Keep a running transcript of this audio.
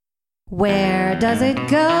Where does it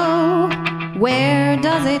go? Where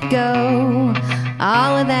does it go?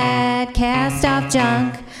 All of that cast off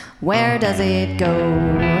junk, where does it go?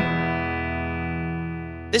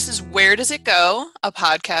 This is Where Does It Go? A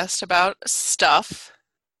podcast about stuff.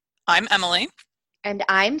 I'm Emily. And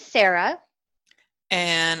I'm Sarah.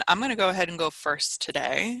 And I'm going to go ahead and go first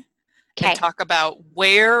today Okay. and talk about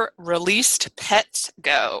where released pets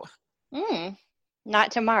go.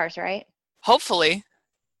 Not to Mars, right? Hopefully.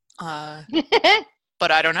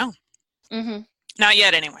 But I don't know. Not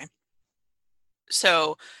yet, anyway.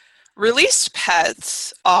 So, released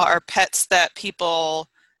pets are pets that people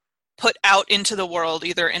put out into the world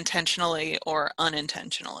either intentionally or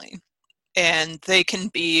unintentionally. And they can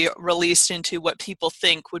be released into what people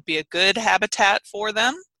think would be a good habitat for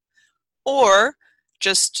them, or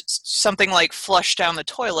just something like flushed down the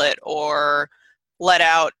toilet or let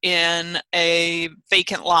out in a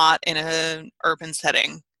vacant lot in an urban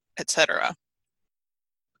setting, etc.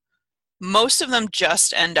 Most of them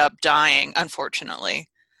just end up dying, unfortunately.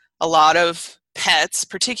 A lot of pets,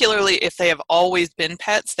 particularly if they have always been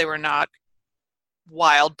pets, they were not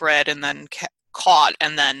wild bred and then caught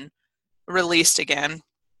and then released again.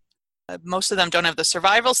 Most of them don't have the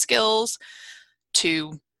survival skills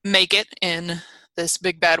to make it in this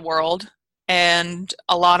big bad world. And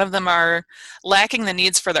a lot of them are lacking the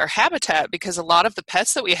needs for their habitat because a lot of the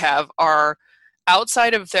pets that we have are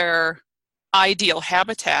outside of their ideal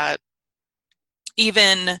habitat.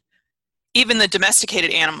 Even the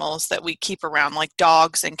domesticated animals that we keep around, like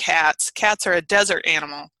dogs and cats. Cats are a desert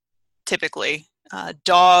animal, typically.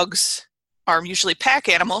 Dogs are usually pack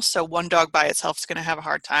animals, so one dog by itself is going to have a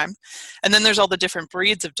hard time. And then there's all the different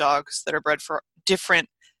breeds of dogs that are bred for different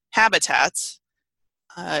habitats.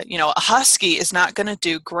 A husky is not going to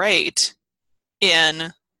do great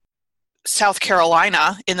in South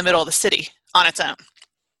Carolina in the middle of the city on its own.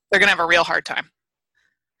 They're going to have a real hard time.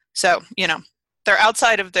 So, they're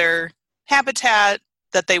outside of their habitat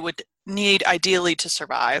that they would need ideally to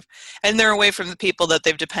survive, and they're away from the people that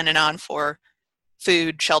they've depended on for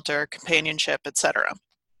food, shelter, companionship, etc.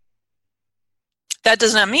 That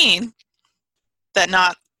does not mean that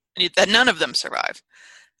none of them survive.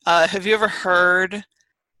 Have you ever heard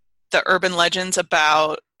the urban legends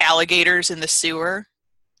about alligators in the sewer?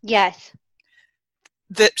 Yes.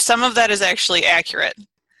 Some of that is actually accurate.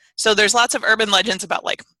 So there's lots of urban legends about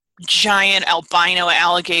like giant albino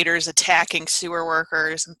alligators attacking sewer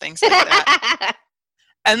workers and things like that.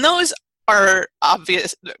 And those are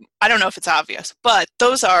obvious. I don't know if it's obvious, but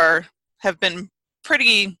those have been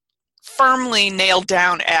pretty firmly nailed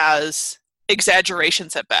down as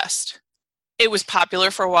exaggerations at best. It was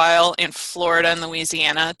popular for a while in Florida and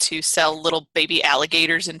Louisiana to sell little baby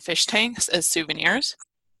alligators in fish tanks as souvenirs.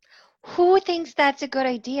 Who thinks that's a good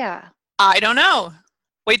idea? I don't know.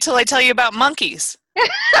 Wait till I tell you about monkeys. Oh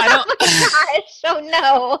my gosh, oh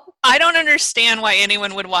no. I don't understand why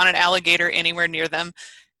anyone would want an alligator anywhere near them,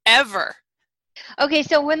 ever. Okay,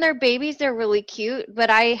 so when they're babies, they're really cute, but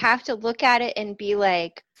I have to look at it and be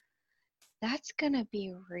like, that's going to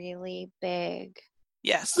be really big.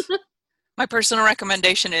 Yes. My personal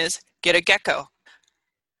recommendation is get a gecko.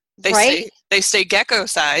 Right? They stay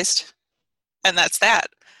gecko-sized, and that's that.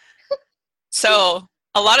 So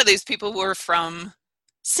a lot of these people were from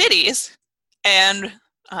cities, and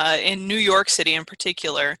in New York City in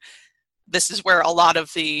particular, this is where a lot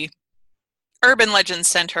of the urban legends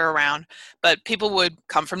center around. But people would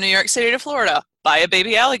come from New York City to Florida, buy a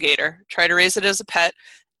baby alligator, try to raise it as a pet,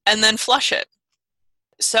 and then flush it.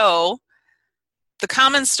 So the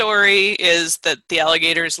common story is that the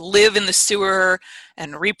alligators live in the sewer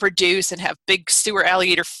and reproduce and have big sewer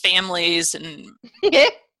alligator families and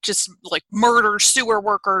just like murder sewer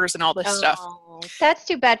workers and all this stuff. That's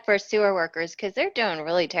too bad for sewer workers because they're doing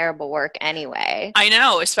really terrible work anyway. I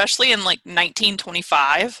know, especially in like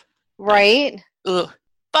 1925. Right? Ugh.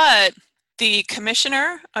 But the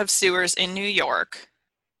commissioner of sewers in New York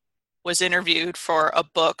was interviewed for a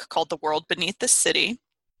book called The World Beneath the City.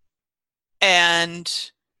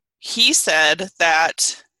 And he said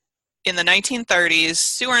that in the 1930s,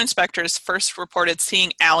 sewer inspectors first reported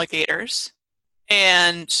seeing alligators,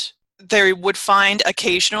 and they would find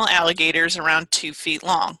occasional alligators around 2 feet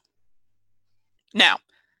long. Now,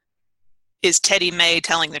 is Teddy May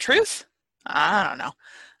telling the truth? I don't know.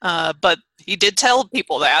 But he did tell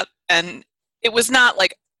people that, and it was not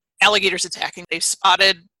like alligators attacking. They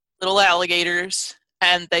spotted little alligators,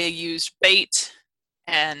 and they used bait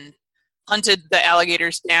and hunted the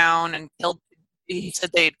alligators down and killed. He said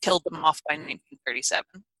they had killed them off by 1937.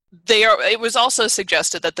 It was also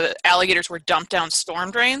suggested that the alligators were dumped down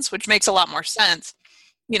storm drains, which makes a lot more sense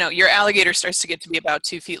your alligator starts to get to be about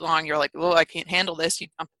 2 feet long. You're like, oh, I can't handle this. You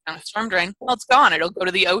dump it down a storm drain. Well, it's gone. It'll go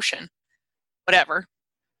to the ocean. Whatever.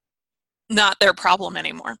 Not their problem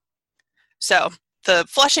anymore. So the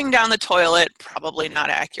flushing down the toilet, probably not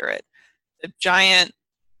accurate. The giant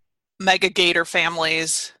mega gator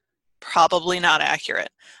families, probably not accurate.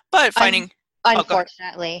 But finding...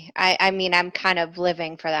 Unfortunately, I mean, I'm kind of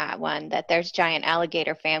living for that one, that there's giant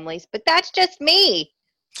alligator families, but that's just me.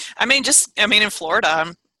 I mean, in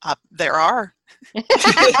Florida, there are.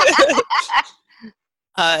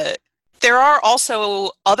 There are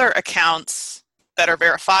also other accounts that are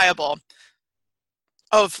verifiable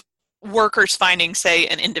of workers finding, say,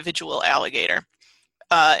 an individual alligator.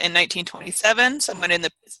 In 1927, someone in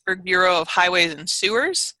the Pittsburgh Bureau of Highways and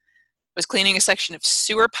Sewers was cleaning a section of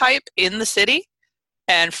sewer pipe in the city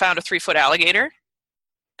and found a 3-foot alligator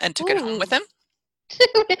and took it home with him.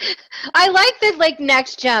 I like the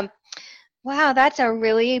next jump. Wow, that's a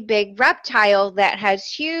really big reptile that has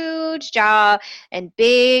huge jaw and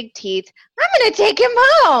big teeth. I'm going to take him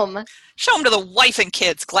home. Show him to the wife and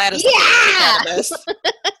kids. Glad as yeah!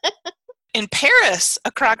 In Paris,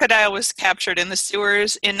 a crocodile was captured in the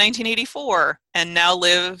sewers in 1984 and now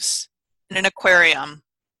lives in an aquarium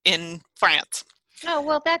in France. Oh,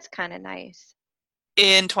 well, that's kind of nice.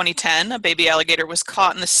 In 2010, a baby alligator was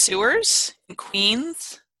caught in the sewers in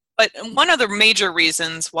Queens. But one of the major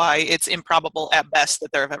reasons why it's improbable at best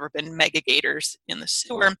that there have ever been megagators in the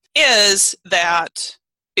sewer is that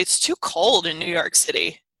it's too cold in New York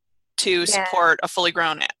City to support a fully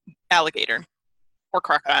grown alligator or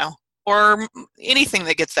crocodile or anything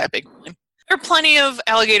that gets that big. There are plenty of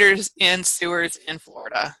alligators in sewers in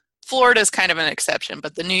Florida. Florida is kind of an exception,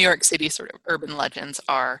 but the New York City sort of urban legends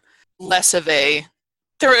are less of a...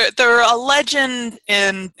 They're a legend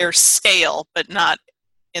in their scale, but not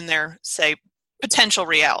in their, say, potential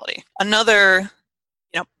reality. Another,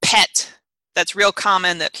 pet that's real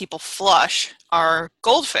common that people flush are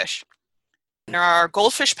goldfish. There are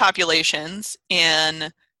goldfish populations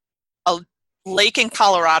in a lake in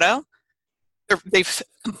Colorado. They've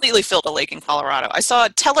completely filled a lake in Colorado. I saw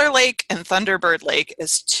Teller Lake and Thunderbird Lake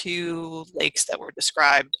as 2 lakes that were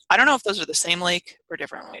described. I don't know if those are the same lake or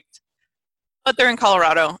different lakes, but they're in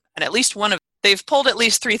Colorado, and at least they've pulled at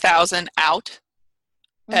least 3,000 out.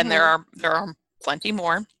 And there are plenty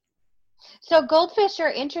more. So goldfish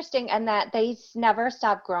are interesting in that they never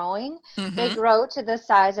stop growing. Mm-hmm. They grow to the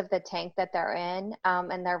size of the tank that they're in,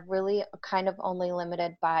 and they're really kind of only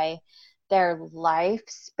limited by their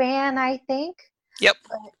lifespan, I think. Yep.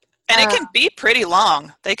 And it can be pretty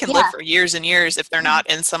long. They can live for years and years if they're not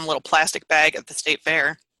in some little plastic bag at the state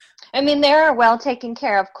fair. I mean, there are well taken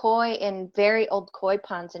care of koi in very old koi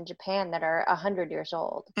ponds in Japan that are 100 years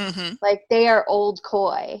old. Mm-hmm. Like, they are old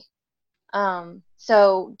koi.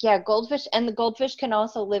 So, yeah, goldfish. And the goldfish can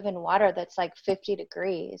also live in water that's like 50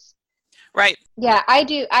 degrees. Right. Yeah, I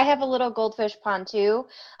do. I have a little goldfish pond, too.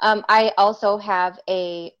 I also have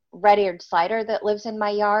a red-eared slider that lives in my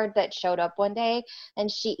yard that showed up one day,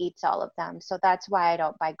 and she eats all of them. So that's why I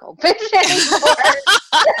don't buy goldfish anymore.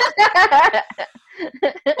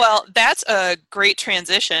 Well, that's a great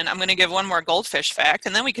transition. I'm going to give one more goldfish fact,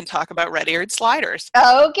 and then we can talk about red-eared sliders.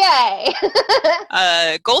 Okay.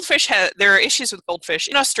 Goldfish there are issues with goldfish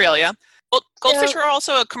in Australia. Well, goldfish are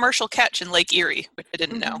also a commercial catch in Lake Erie, which I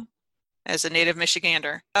didn't know as a native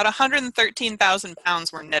Michigander. About 113,000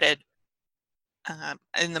 pounds were netted.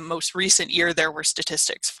 In the most recent year, there were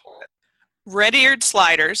statistics for it. Red-eared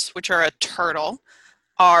sliders, which are a turtle,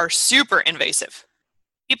 are super invasive.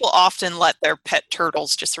 People often let their pet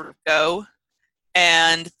turtles just sort of go,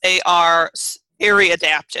 and they are very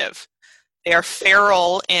adaptive. They are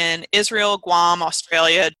feral in Israel, Guam,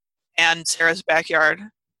 Australia, and Sarah's backyard.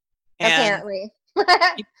 And apparently.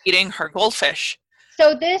 keep eating her goldfish.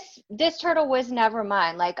 So this turtle was never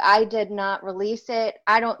mine. Like, I did not release it.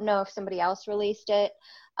 I don't know if somebody else released it.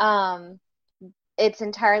 It's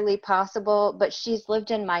entirely possible, but she's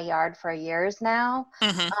lived in my yard for years now.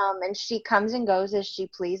 Mm-hmm. And she comes and goes as she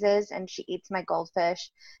pleases, and she eats my goldfish.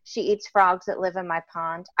 She eats frogs that live in my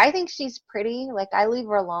pond. I think she's pretty. Like, I leave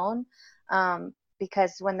her alone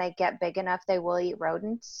because when they get big enough, they will eat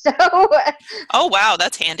rodents. So. Oh, wow,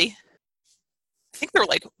 that's handy. I think they're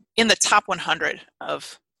like in the top 100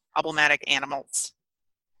 of problematic animals.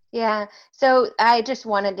 Yeah, so I just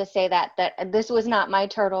wanted to say that this was not my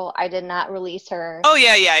turtle. I did not release her. Oh,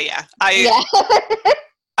 yeah.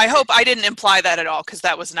 I hope I didn't imply that at all, because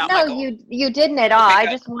that was not my goal. No, you didn't at all. I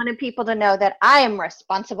just wanted people to know that I am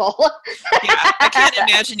responsible. Yeah, I can't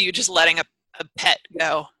imagine you just letting a pet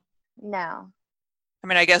go. No. I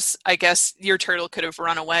mean, I guess your turtle could have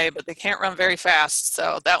run away, but they can't run very fast,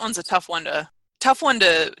 so that one's a tough one to tough one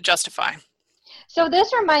to justify. So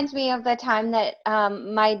this reminds me of the time that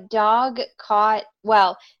my dog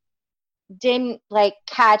didn't like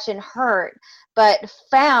catch and hurt, but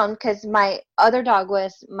found, because my old dog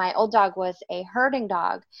was a herding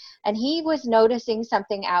dog, and he was noticing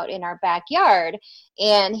something out in our backyard,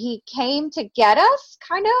 and he came to get us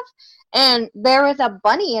kind of, and there was a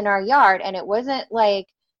bunny in our yard, and it wasn't like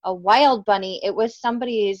a wild bunny, it was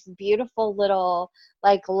somebody's beautiful little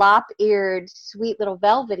like lop-eared sweet little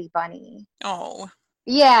velvety bunny. Oh.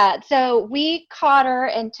 Yeah, so we caught her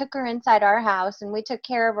and took her inside our house, and we took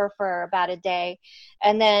care of her for about a day.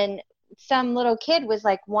 And then some little kid was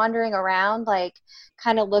like wandering around, like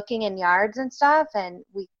kind of looking in yards and stuff, and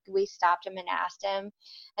we stopped him and asked him,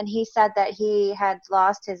 and he said that he had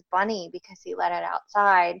lost his bunny because he let it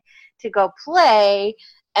outside to go play,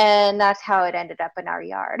 and that's how it ended up in our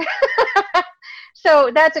yard.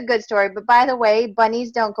 So that's a good story. But by the way,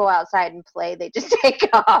 bunnies don't go outside and play. They just take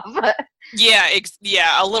off. Yeah,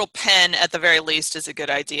 a little pen at the very least is a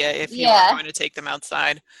good idea if you are going to take them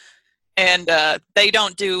outside. And they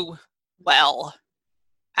don't do well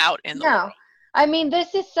out in the world. I mean,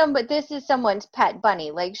 this is someone's pet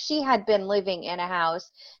bunny. Like, she had been living in a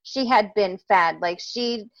house. She had been fed. Like,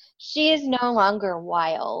 she is no longer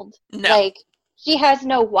wild. No. Like, she has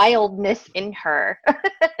no wildness in her.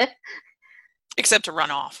 Except to run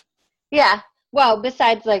off. Yeah. Well,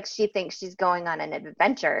 besides, like, she thinks she's going on an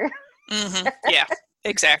adventure. Mm-hmm. Yeah,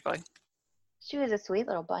 exactly. She was a sweet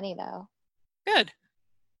little bunny, though. Good.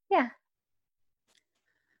 Yeah.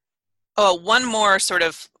 Oh, one more sort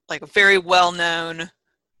of, like, very well-known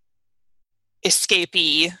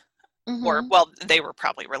escapee, or, well, they were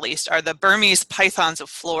probably released, are the Burmese pythons of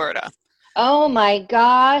Florida. Oh my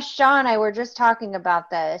gosh, Sean and I were just talking about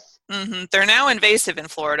this. Mm-hmm. They're now invasive in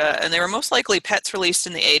Florida, and they were most likely pets released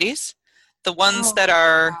in the 80s. The ones that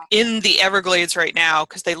are in the Everglades right now,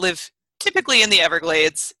 because they live typically in the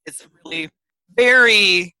Everglades, is a really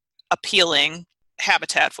very appealing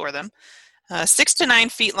habitat for them. 6 to 9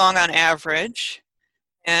 feet long on average.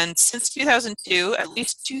 And since 2002, at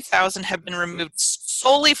least 2,000 have been removed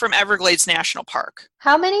solely from Everglades National Park.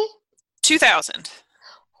 How many? 2,000.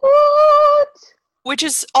 What? Which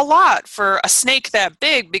is a lot for a snake that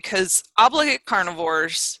big, because obligate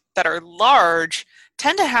carnivores that are large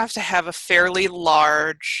tend to have a fairly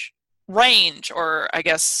large range, or I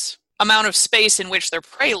guess amount of space in which their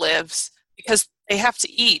prey lives, because they have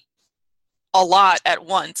to eat a lot at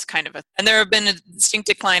once, kind of. And there have been a distinct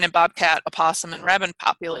decline in bobcat, opossum, and rabbit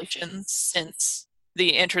populations since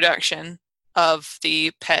the introduction of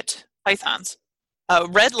the pet pythons.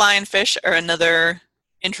 Red lionfish are another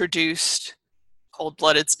introduced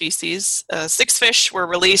cold-blooded species. 6 fish were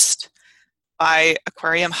released by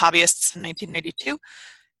aquarium hobbyists in 1992,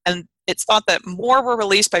 and it's thought that more were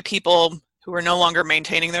released by people who were no longer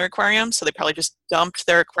maintaining their aquariums, so they probably just dumped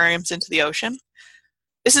their aquariums into the ocean.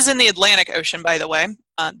 This is in the Atlantic Ocean, by the way.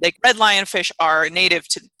 Red lionfish are native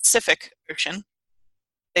to the Pacific Ocean.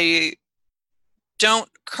 They don't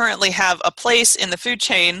currently have a place in the food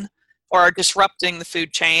chain, or are disrupting the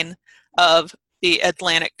food chain of the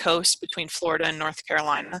Atlantic coast between Florida and North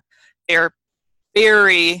Carolina. They're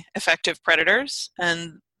very effective predators,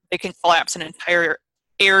 and they can collapse an entire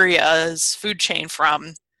area's food chain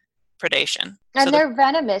from predation. And so they're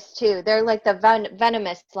venomous too. They're like the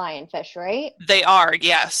venomous lionfish, right? They are,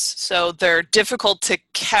 yes. So they're difficult to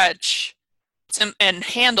catch and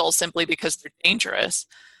handle simply because they're dangerous.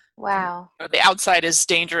 Wow. The outside is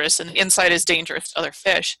dangerous and the inside is dangerous to other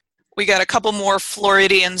fish. We got a couple more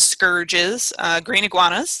Floridian scourges, green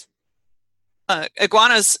iguanas.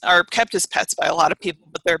 Iguanas are kept as pets by a lot of people,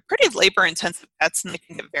 but they're pretty labor-intensive pets, and they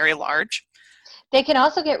can get very large. They can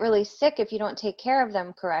also get really sick if you don't take care of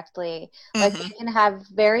them correctly. Like, they can have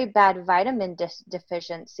very bad vitamin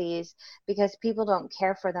deficiencies because people don't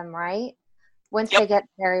care for them, right? Once they get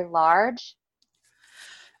very large.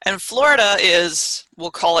 And Florida is,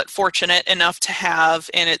 we'll call it, fortunate enough to have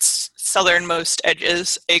in its southernmost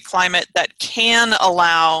edges a climate that can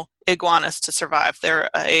allow iguanas to survive. They're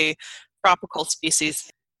a tropical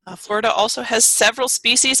species. Florida also has several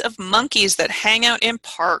species of monkeys that hang out in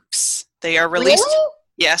parks. They are released. Really?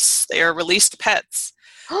 Yes, they are released pets.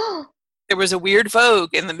 There was a weird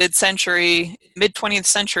vogue in the mid-20th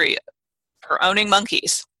century for owning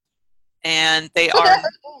monkeys. And they are...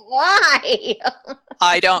 Why?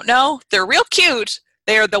 I don't know. They're real cute.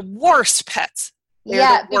 They are the worst pets.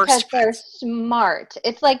 Because they're smart.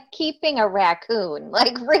 It's like keeping a raccoon.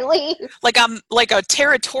 Like, really? Like a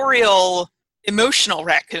territorial, emotional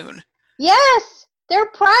raccoon. Yes, they're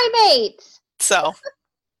primates. So,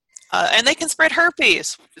 and they can spread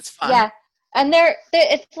herpes, which is fun. Yeah, And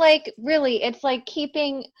it's like, really, it's like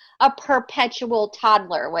keeping a perpetual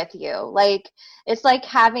toddler with you. Like, it's like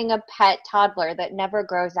having a pet toddler that never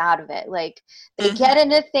grows out of it. Like, they get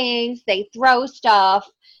into things, they throw stuff,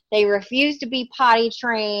 they refuse to be potty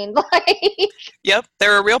trained. Like, Yep,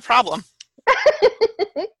 they're a real problem.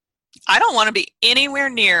 I don't want to be anywhere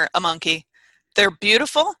near a monkey. They're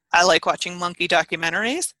beautiful. I like watching monkey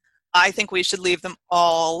documentaries. I think we should leave them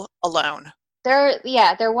all alone.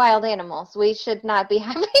 they're wild animals. We should not be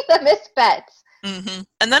having them as pets. And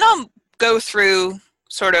then I'll go through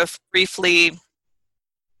sort of briefly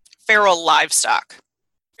feral livestock.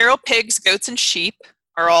 Feral pigs, goats, and sheep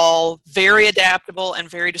are all very adaptable and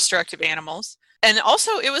very destructive animals. And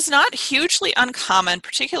also, it was not hugely uncommon,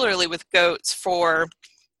 particularly with goats, for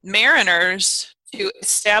mariners to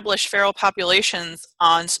establish feral populations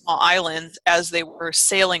on small islands as they were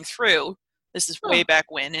sailing through. This is way back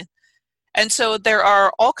when. And so there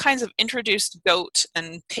are all kinds of introduced goat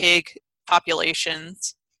and pig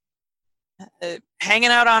populations hanging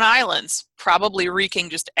out on islands, probably wreaking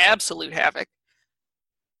just absolute havoc,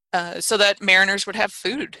 so that mariners would have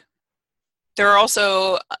food. There are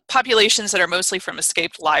also populations that are mostly from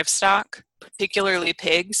escaped livestock, particularly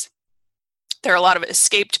pigs. There are a lot of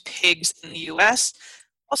escaped pigs in the US,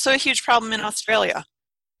 also a huge problem in Australia.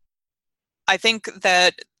 I think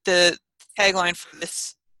that the tagline for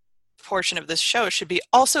this portion of this show should be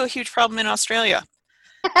also a huge problem in Australia.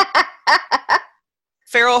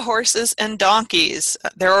 Feral horses and donkeys.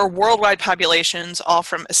 There are worldwide populations, all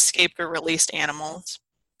from escaped or released animals.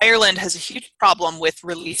 Ireland has a huge problem with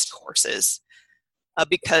released horses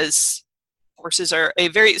because horses are a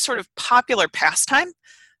very sort of popular pastime,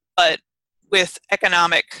 but with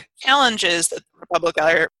economic challenges that the Republic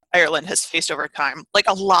of Ireland has faced over time, like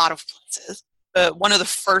a lot of places, one of the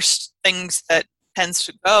first things that tends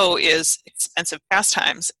to go is expensive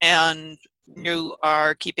pastimes, and you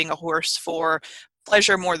are keeping a horse for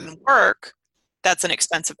pleasure more than work. That's an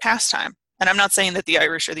expensive pastime. And I'm not saying that the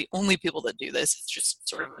Irish are the only people that do this. It's just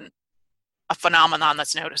sort of a phenomenon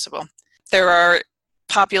that's noticeable. There are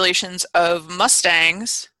populations of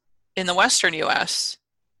Mustangs in the western U.S.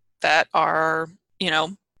 that are,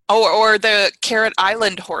 or the Carrot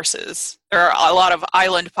Island horses. There are a lot of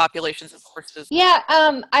island populations of horses. Yeah,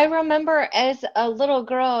 I remember as a little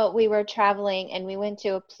girl, we were traveling and we went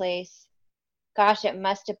to a place, gosh, it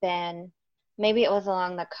must have been, maybe it was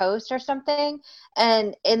along the coast or something.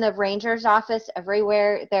 And in the ranger's office,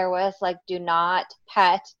 everywhere there was like, do not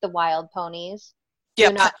pet the wild ponies.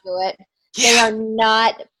 Do not do it. Yeah. They are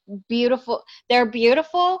not beautiful. They're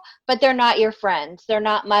beautiful, but they're not your friends. They're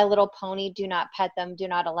not My Little Pony. Do not pet them. Do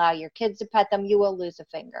not allow your kids to pet them. You will lose a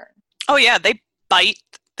finger. Oh, yeah. They bite.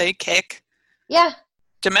 They kick. Yeah.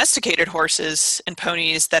 Domesticated horses and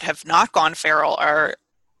ponies that have not gone feral are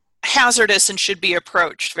hazardous and should be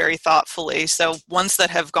approached very thoughtfully. So ones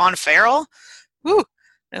that have gone feral, no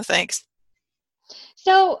thanks.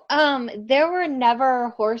 So there were never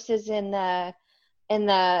horses in the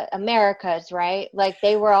Americas, right? Like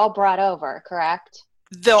they were all brought over, correct?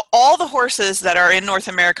 All the horses that are in North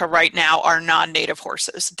America right now are non-native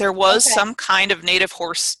horses. There was some kind of native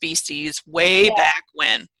horse species way back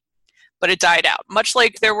when, but it died out. Much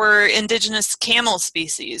like there were indigenous camel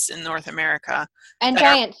species in North America. And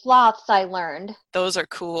giant sloths, I learned. Those are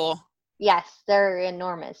cool. Yes, they're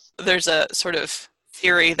enormous. There's a sort of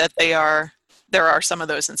theory that there are some of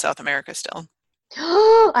those in South America still.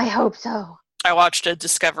 I hope so. I watched a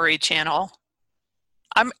Discovery Channel.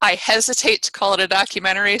 I hesitate to call it a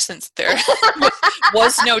documentary since there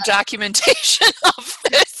was no documentation of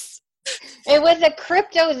this. It was a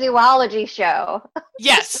cryptozoology show.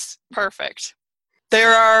 Yes, perfect.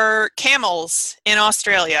 There are camels in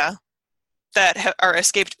Australia that are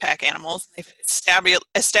escaped pack animals. They've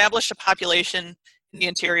established a population in the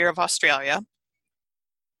interior of Australia.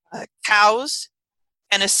 Cows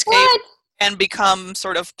can escape and become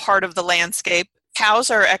sort of part of the landscape.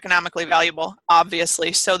 Cows are economically valuable,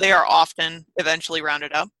 obviously, so they are often eventually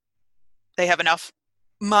rounded up. They have enough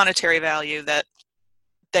monetary value that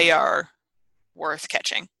they are worth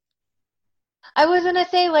catching. I was going to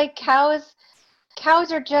say, like, cows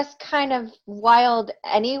are just kind of wild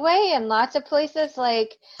anyway in lots of places.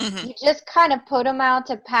 Like, you just kind of put them out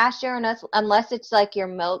to pasture, unless it's like your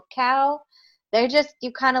milk cow.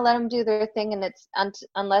 You kind of let them do their thing, and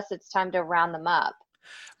unless it's time to round them up.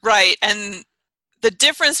 Right, and the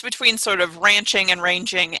difference between sort of ranching and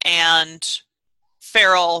ranging and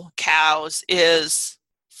feral cows is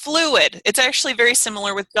fluid. It's actually very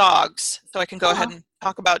similar with dogs. So I can go ahead and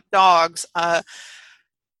talk about dogs.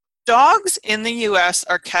 Dogs in the U.S.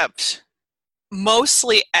 are kept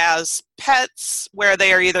mostly as pets, where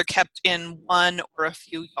they are either kept in one or a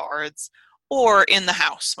few yards or in the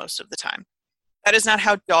house most of the time. That is not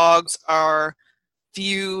how dogs are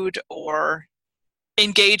viewed or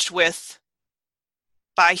engaged with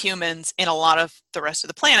by humans in a lot of the rest of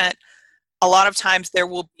the planet. A lot of times there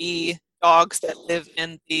will be dogs that live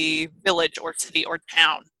in the village or city or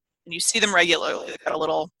town, and you see them regularly. They've got a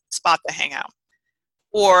little spot to hang out.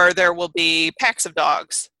 Or there will be packs of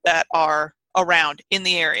dogs that are around in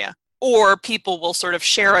the area. Or people will sort of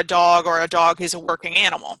share a dog, or a dog is a working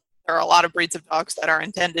animal. There are a lot of breeds of dogs that are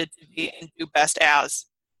intended to be and do best as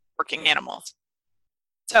working animals.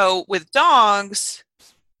 So with dogs,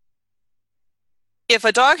 if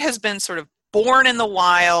a dog has been sort of born in the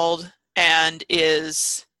wild and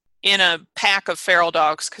is in a pack of feral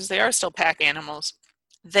dogs, because they are still pack animals,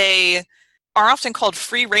 they are often called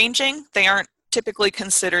free-ranging. They aren't typically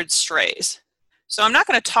considered strays. So I'm not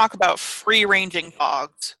going to talk about free-ranging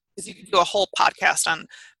dogs, because you can do a whole podcast on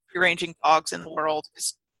free-ranging dogs in the world,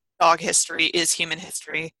 because dog history is human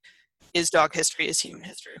history, dog history is human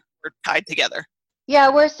history. We're tied together. Yeah,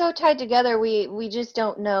 we're so tied together. We just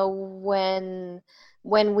don't know when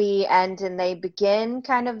we end and they begin.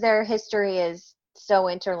 Kind of their history is so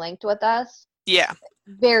interlinked with us. Yeah.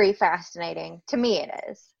 Very fascinating. To me, it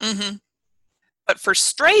is. Mm-hmm. But for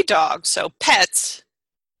stray dogs, so pets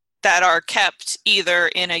that are kept either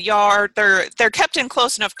in a yard, they're kept in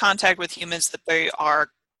close enough contact with humans that they are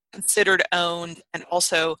considered owned and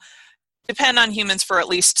also depend on humans for at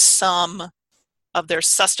least some of their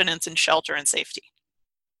sustenance and shelter and safety.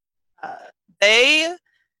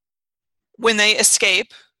 When they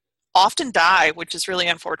escape, often die, which is really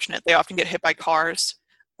unfortunate. They often get hit by cars,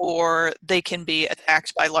 or they can be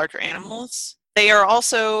attacked by larger animals. They are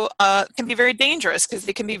also can be very dangerous because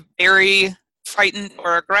they can be very frightened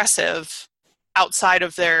or aggressive outside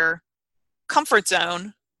of their comfort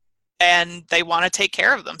zone, and they want to take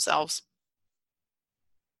care of themselves.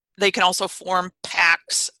 They can also form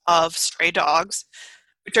packs of stray dogs,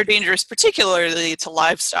 which are dangerous particularly to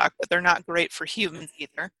livestock, but they're not great for humans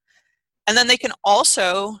either. And then they can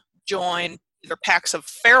also join either packs of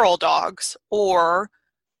feral dogs, or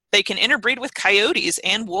they can interbreed with coyotes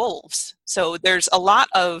and wolves. So there's a lot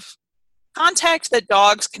of contact that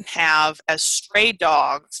dogs can have as stray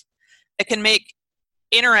dogs that can make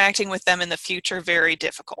interacting with them in the future very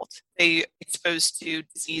difficult. They exposed to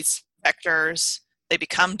disease vectors, they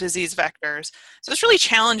become disease vectors. So it's really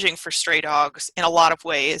challenging for stray dogs in a lot of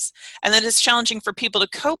ways. And then it's challenging for people to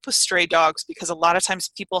cope with stray dogs because a lot of times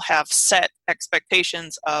people have set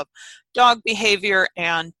expectations of dog behavior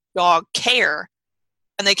and dog care,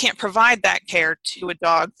 and they can't provide that care to a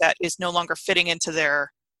dog that is no longer fitting into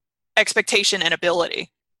their expectation and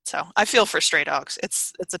ability. So I feel for stray dogs.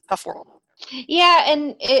 It's a tough world. Yeah,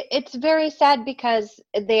 and it's very sad because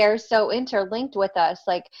they are so interlinked with us.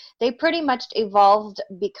 Like they pretty much evolved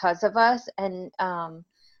because of us, and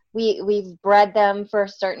we've bred them for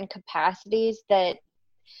certain capacities that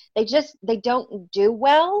they don't do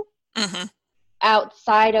well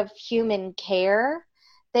outside of human care.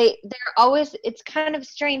 They're always, it's kind of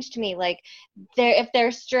strange to me, like if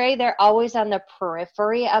they're stray, they're always on the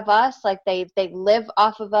periphery of us, like they live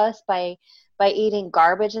off of us by eating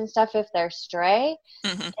garbage and stuff if they're stray,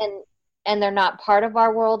 and they're not part of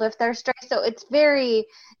our world if they're stray. So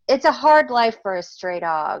it's a hard life for a stray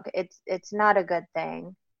dog. It's not a good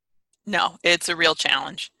thing. No, it's a real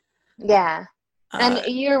challenge. Yeah. And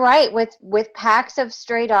you're right, with packs of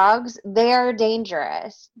stray dogs, they're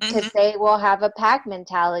dangerous because they will have a pack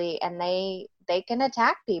mentality and they can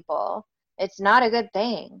attack people. It's not a good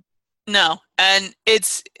thing. No, and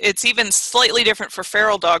it's even slightly different for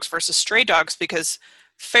feral dogs versus stray dogs because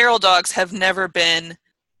feral dogs have never been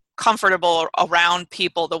comfortable around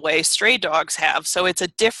people the way stray dogs have. So it's a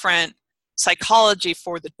different psychology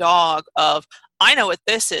for the dog of, I know what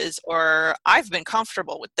this is, or I've been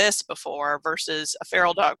comfortable with this before, versus a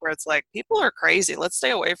feral dog where it's like, people are crazy, let's stay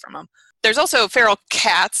away from them. There's also feral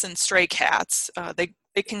cats and stray cats.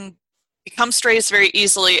 They can become strays very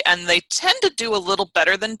easily, and they tend to do a little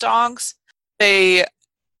better than dogs. They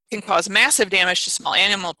can cause massive damage to small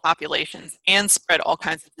animal populations and spread all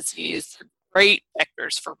kinds of disease. They're great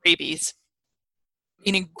vectors for rabies,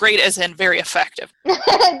 meaning great as in very effective.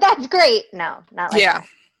 That's great. No, not like that.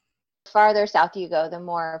 Farther south you go, the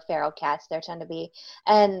more feral cats there tend to be.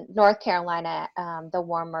 And North Carolina, the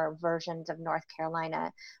warmer versions of North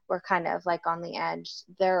Carolina were kind of like on the edge.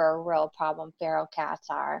 They're a real problem, feral cats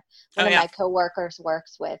are. One of my coworkers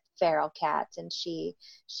works with feral cats, and she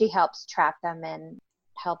helps trap them and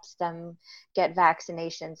helps them get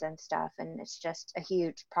vaccinations and stuff. And it's just a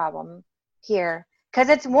huge problem here Because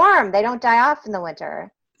it's warm. They don't die off in the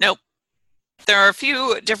winter. Nope. There are a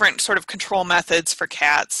few different sort of control methods for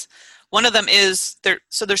cats. One of them is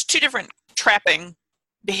there's two different trapping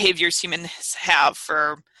behaviors humans have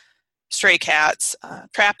for stray cats,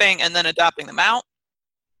 trapping and then adopting them out,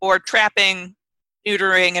 or trapping,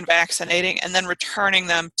 neutering, and vaccinating, and then returning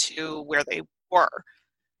them to where they were.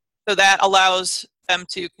 So that allows them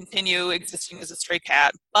to continue existing as a stray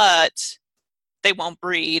cat, but they won't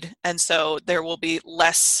breed, and so there will be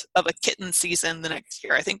less of a kitten season the next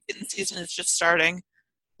year. I think kitten season is just starting.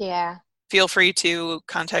 Yeah. Feel free to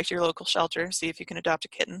contact your local shelter, see if you can adopt a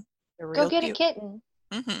kitten. Go get a kitten.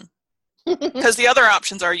 Because the other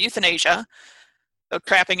options are euthanasia, so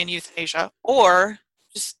trapping and euthanasia, or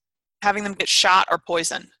just having them get shot or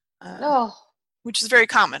poisoned, which is very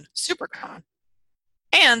common, super common.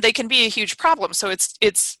 And they can be a huge problem. So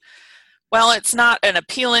it's not an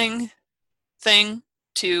appealing thing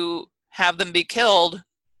to have them be killed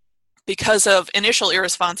because of initial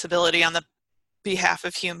irresponsibility on the behalf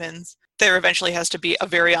of humans. There eventually has to be a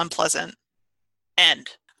very unpleasant end.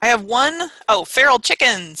 I have feral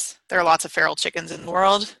chickens. There are lots of feral chickens in the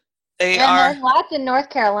world. There's lots in North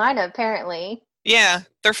Carolina, apparently. Yeah,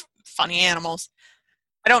 they're funny animals.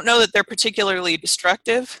 I don't know that they're particularly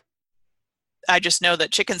destructive. I just know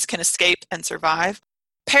that chickens can escape and survive.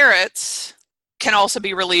 Parrots can also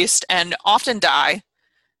be released and often die.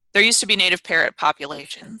 There used to be native parrot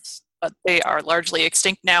populations, but they are largely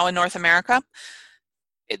extinct now in North America.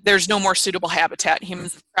 There's no more suitable habitat.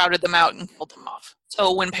 Humans have crowded them out and killed them off.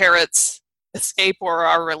 So when parrots escape or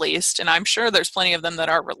are released, and I'm sure there's plenty of them that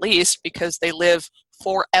are released because they live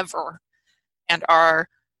forever and are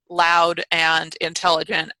loud and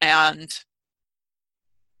intelligent and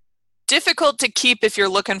difficult to keep if you're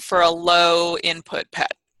looking for a low input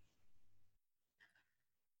pet.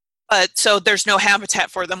 But so there's no habitat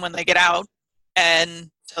for them when they get out,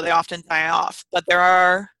 and so they often die off. But there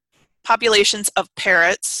are populations of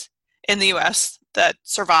parrots in the US that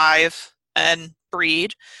survive and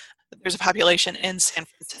breed. There's a population in San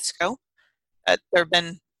Francisco that there have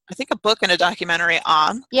been, I think, a book and a documentary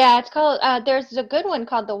on. Yeah, it's called, there's a good one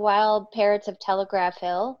called The Wild Parrots of Telegraph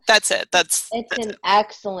Hill. That's it. It's an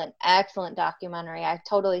excellent, excellent documentary. I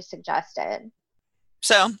totally suggest it.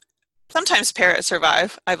 So sometimes parrots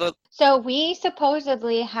survive. So we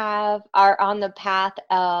supposedly are on the path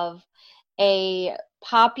of a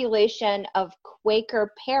population of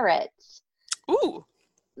Quaker parrots. Ooh.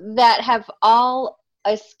 That have all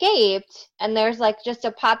escaped, and there's like just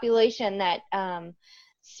a population that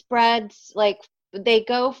spreads, like they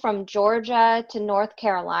go from Georgia to North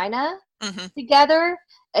Carolina together,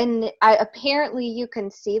 and apparently you can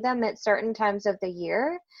see them at certain times of the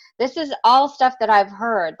year. This is all stuff that I've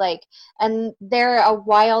heard, and they're a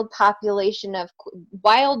wild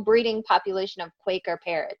breeding population of Quaker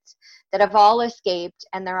parrots that have all escaped,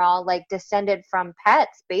 and they're all like descended from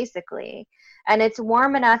pets basically. And it's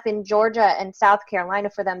warm enough in Georgia and South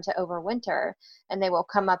Carolina for them to overwinter, and they will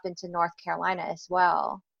come up into North Carolina as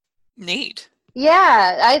well. Neat.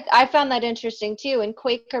 Yeah, I found that interesting too. And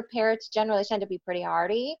Quaker parrots generally tend to be pretty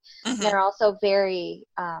hardy. And they're also very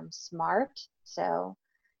smart. So,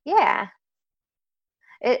 yeah.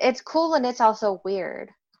 It's cool, and it's also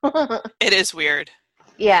weird. It is weird.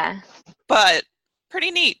 Yeah. But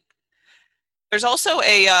pretty neat. There's also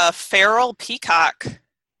a feral peacock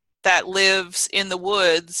that lives in the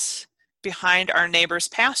woods behind our neighbor's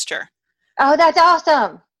pasture. Oh, that's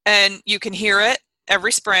awesome. And you can hear it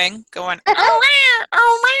every spring going, oh, meow,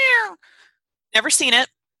 oh, meow. Never seen it.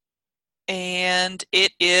 And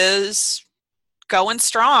it is going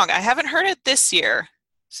strong. I haven't heard it this year,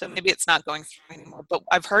 so maybe it's not going strong anymore, but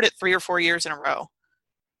I've heard it 3 or 4 years in a row.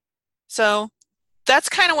 So that's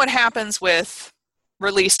kind of what happens with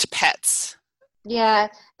released pets. Yeah,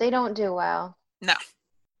 they don't do well. No.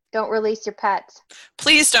 Don't release your pets.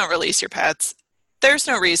 Please don't release your pets. There's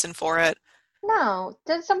no reason for it. No,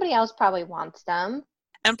 somebody else probably wants them.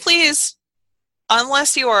 And please,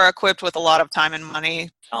 unless you are equipped with a lot of time and money,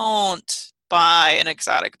 don't buy an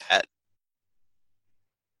exotic pet.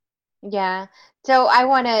 Yeah. So I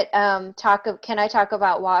want to can I talk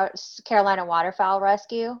about Carolina Waterfowl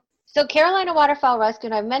Rescue? So Carolina Waterfowl Rescue,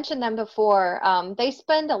 and I've mentioned them before, they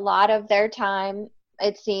spend a lot of their time,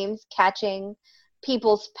 it seems, catching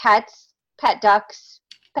people's pets, pet ducks,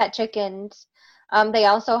 pet chickens. They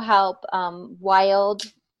also help wild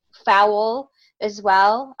fowl as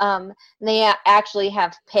well. They actually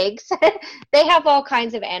have pigs. They have all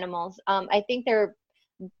kinds of animals. I think they're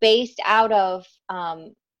based out of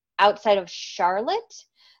outside of Charlotte,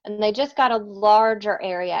 And they just got a larger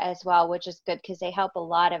area as well, which is good because they help a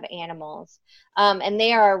lot of animals. And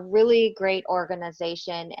they are a really great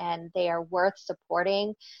organization, and they are worth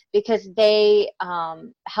supporting because they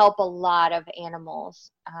help a lot of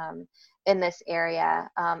animals in this area,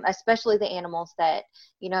 especially the animals that,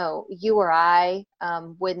 you or I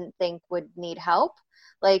wouldn't think would need help.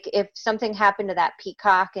 Like if something happened to that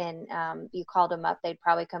peacock and you called them up, they'd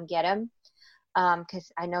probably come get him. Because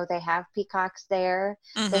I know they have peacocks there.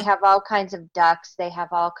 Mm-hmm. They have all kinds of ducks. They have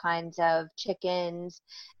all kinds of chickens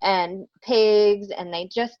and pigs, and they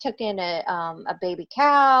just took in a baby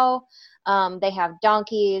cow. They have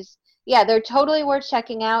donkeys. Yeah, they're totally worth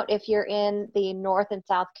checking out if you're in the North and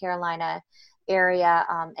South Carolina area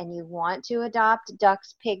and you want to adopt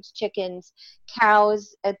ducks, pigs, chickens,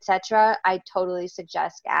 cows, etc. I totally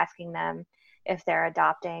suggest asking them if they're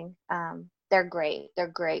adopting. They're great. They're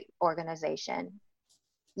a great organization.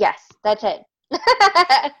 Yes, that's it.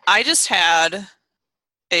 I just had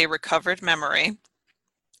a recovered memory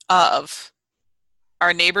of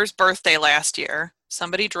our neighbor's birthday last year.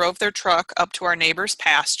 Somebody drove their truck up to our neighbor's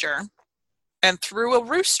pasture and threw a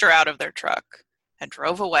rooster out of their truck and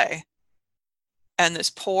drove away. And this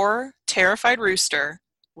poor, terrified rooster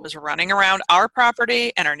was running around our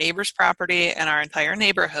property and our neighbor's property and our entire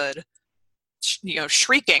neighborhood,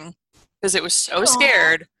 shrieking because it was so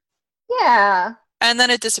scared. Yeah. And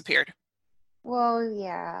then it disappeared. Well,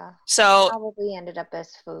 yeah. So probably ended up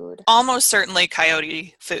as food. Almost certainly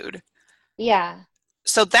coyote food. Yeah.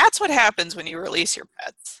 So that's what happens when you release your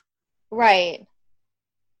pets. Right.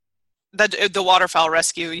 The waterfowl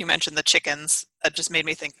rescue, you mentioned the chickens. That just made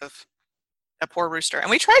me think of a poor rooster.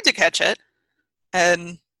 And we tried to catch it,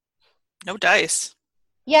 and no dice.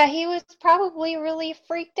 Yeah, he was probably really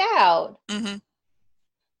freaked out. Mm-hmm.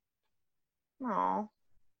 Oh.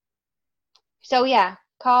 So yeah,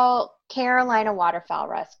 call Carolina Waterfowl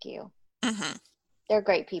Rescue. Mm-hmm. They're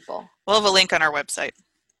great people. We'll have a link on our website.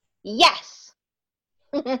 Yes.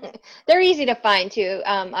 They're easy to find too.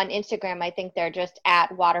 On Instagram, I think they're just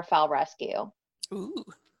at Waterfowl Rescue. Ooh.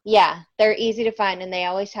 Yeah, they're easy to find, and they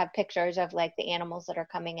always have pictures of like the animals that are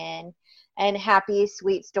coming in, and happy,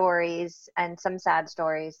 sweet stories, and some sad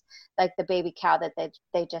stories, like the baby cow that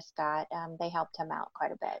they just got. They helped him out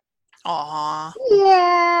quite a bit. Aww.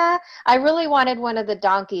 Yeah, I really wanted one of the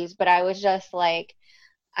donkeys, but I was just like,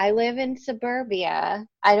 I live in suburbia.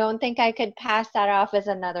 I don't think I could pass that off as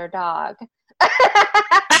another dog.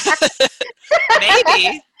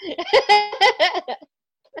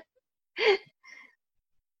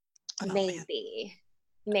 Maybe.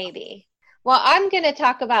 Maybe. Well, I'm going to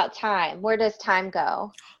talk about time. Where does time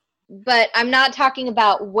go? But I'm not talking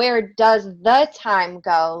about where does the time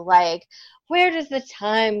go, like where does the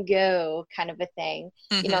time go kind of a thing.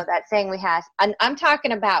 Mm-hmm. You know, that saying we have. I'm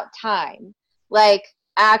talking about time, like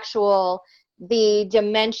the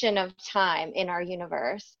dimension of time in our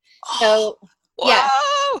universe. So, yeah.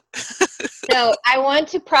 So I want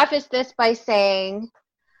to preface this by saying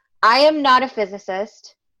I am not a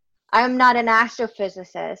physicist. I am not an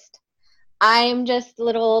astrophysicist. I'm just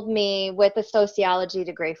little old me with a sociology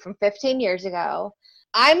degree from 15 years ago.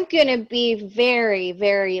 I'm going to be very,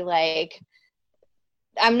 very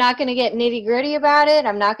I'm not going to get nitty gritty about it.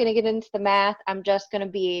 I'm not going to get into the math. I'm just going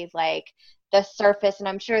to be like the surface, and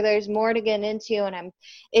I'm sure there's more to get into, and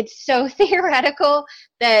it's so theoretical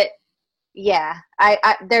that, yeah,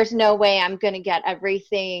 there's no way I'm going to get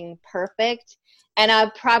everything perfect. And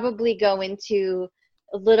I'll probably go into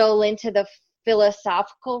a little into the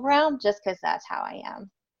philosophical realm just because that's how I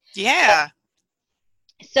am. Yeah.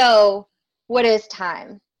 So what is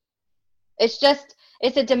time?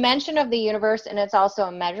 It's a dimension of the universe, and it's also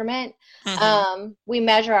a measurement. Mm-hmm. We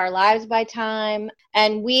measure our lives by time,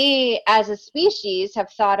 and we as a species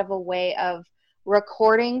have thought of a way of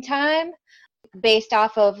recording time based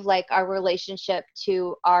off of like our relationship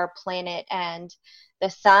to our planet and the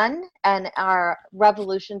sun and our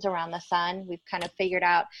revolutions around the sun. We've kind of figured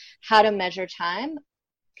out how to measure time.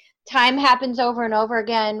 Time happens over and over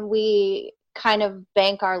again. We kind of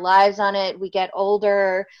bank our lives on it. We get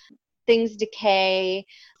older, things decay,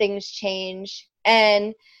 things change,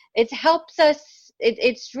 and it helps us.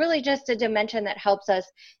 It's really just a dimension that helps us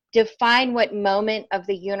define what moment of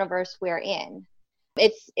the universe we're in.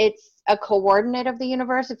 It's a coordinate of the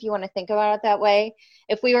universe, if you want to think about it that way.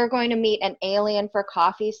 If we were going to meet an alien for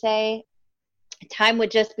coffee, say, time would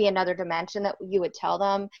just be another dimension that you would tell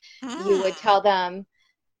them. You would tell them,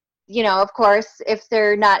 of course, if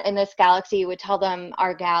they're not in this galaxy, you would tell them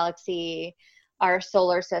our galaxy, our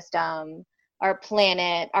solar system, our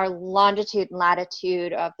planet, our longitude and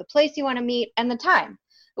latitude of the place you want to meet, and the time.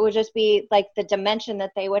 It would just be like the dimension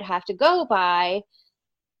that they would have to go by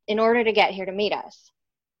in order to get here to meet us.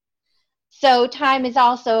 So time is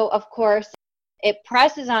also, of course, it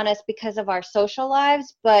presses on us because of our social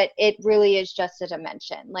lives, but it really is just a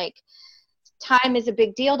dimension. Like, time is a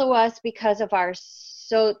big deal to us because of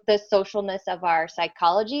the socialness of our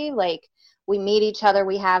psychology. Like, we meet each other,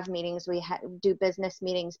 we have meetings, we do business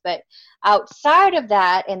meetings, but outside of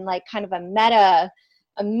that, in like kind of a meta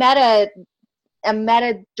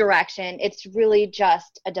direction, it's really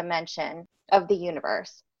just a dimension of the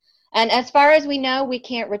universe. And as far as we know, we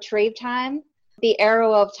can't retrieve time. The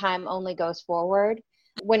arrow of time only goes forward.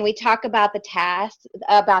 When we talk about the past,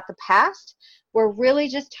 we're really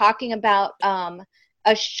just talking about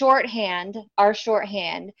our shorthand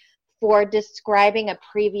for describing a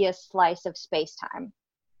previous slice of space-time.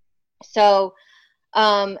 So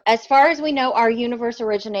as far as we know, our universe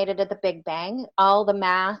originated at the Big Bang. All the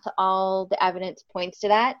math, all the evidence points to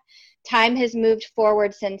that. Time has moved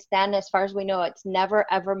forward since then. As far as we know, it's never,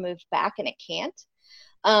 ever moved back, and it can't.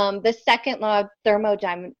 The second law of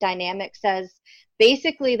thermodynamics says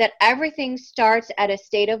basically that everything starts at a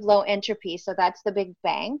state of low entropy, so that's the Big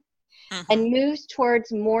Bang, and moves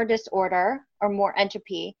towards more disorder or more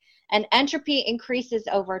entropy, and entropy increases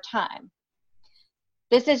over time.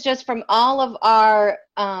 This is just from all of our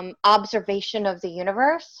observation of the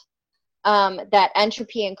universe, that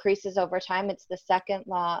entropy increases over time. It's the second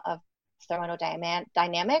law of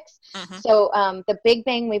thermodynamics. So the Big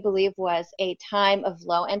Bang, we believe, was a time of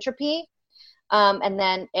low entropy, and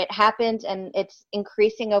then it happened, and it's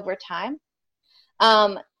increasing over time.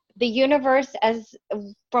 The universe,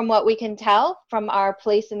 from what we can tell from our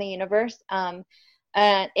place in the universe,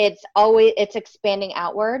 it's expanding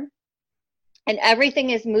outward, and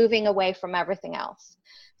everything is moving away from everything else.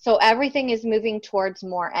 So everything is moving towards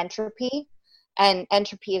more entropy, and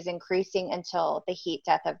entropy is increasing until the heat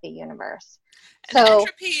death of the universe. And so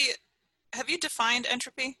entropy, have you defined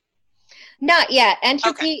entropy? Not yet.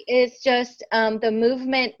 Entropy is just the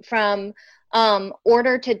movement from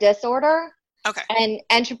order to disorder. Okay. And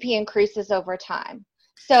entropy increases over time.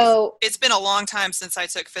 So it's been a long time since I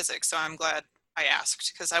took physics, so I'm glad I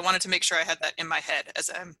asked, because I wanted to make sure I had that in my head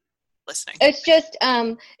as I'm listening. It's just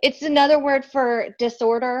it's another word for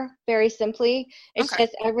disorder, very simply. It's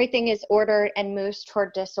just everything is ordered and moves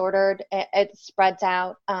toward disordered. It spreads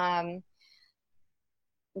out.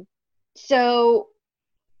 So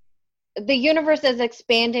the universe is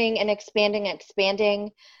expanding and expanding and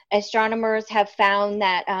expanding. Astronomers have found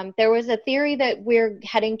that there was a theory that we're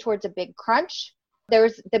heading towards a big crunch.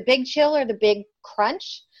 There's the big chill or the big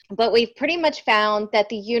crunch, but we've pretty much found that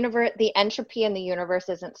the entropy in the universe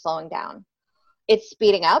isn't slowing down. It's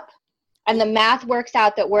speeding up, and the math works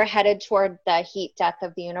out that we're headed toward the heat death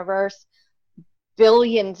of the universe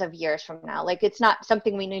billions of years from now. Like, it's not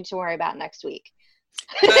something we need to worry about next week.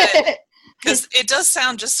 Because it does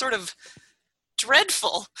sound just sort of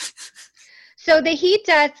dreadful. So the heat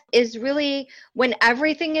death is really when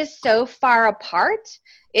everything is so far apart,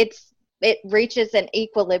 it reaches an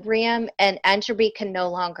equilibrium and entropy can no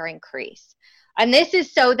longer increase. And this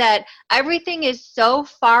is so that everything is so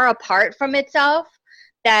far apart from itself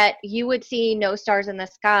that you would see no stars in the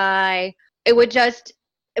sky. It would just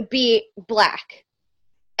be black.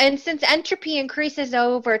 And since entropy increases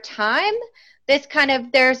over time,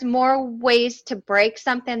 there's more ways to break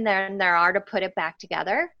something than there are to put it back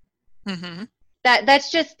together. Mm-hmm. That's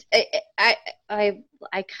just, I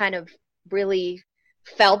kind of really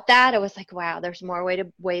felt that. I was like, wow, there's more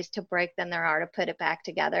ways to break than there are to put it back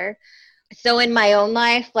together. So in my own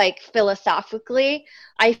life, like philosophically,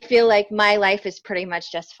 I feel like my life is pretty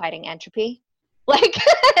much just fighting entropy. Like,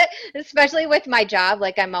 especially with my job,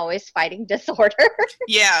 like I'm always fighting disorder.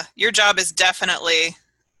 Yeah, your job is definitely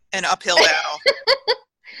an uphill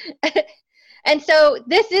battle. And so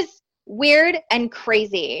this is weird and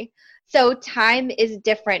crazy. So time is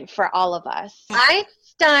different for all of us.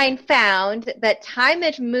 Einstein found that time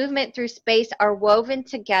and movement through space are woven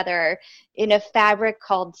together in a fabric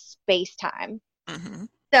called space-time. Mm-hmm.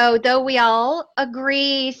 So though we all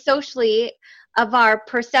agree socially of our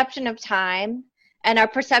perception of time, and our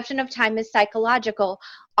perception of time is psychological,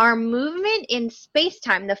 our movement in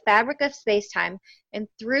space-time, the fabric of space-time, and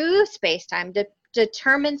through space-time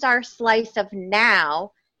determines our slice of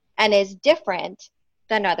now and is different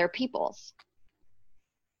than other people's.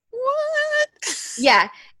 What? Yeah,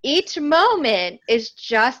 each moment is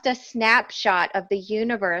just a snapshot of the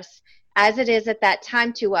universe as it is at that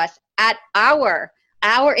time to us at our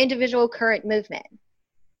individual current movement.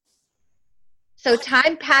 So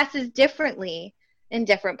time passes differently in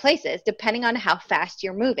different places depending on how fast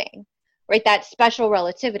you're moving, right? That's special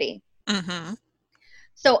relativity. Mm-hmm.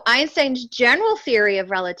 So Einstein's general theory of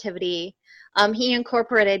relativity He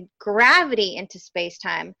incorporated gravity into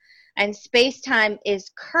space-time, and space-time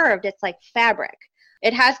is curved. It's like fabric.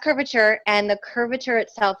 It has curvature, and the curvature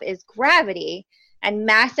itself is gravity, and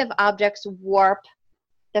massive objects warp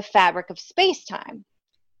the fabric of space-time.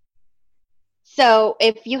 So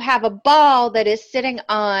if you have a ball that is sitting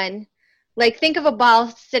on, like, think of a ball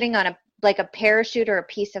sitting on a parachute or a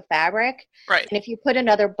piece of fabric. Right. And if you put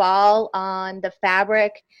another ball on the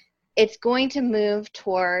fabric, it's going to move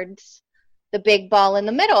towards the big ball in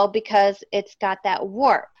the middle because it's got that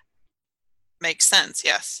warp. Makes sense,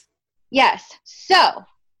 yes. Yes. So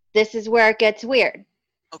this is where it gets weird.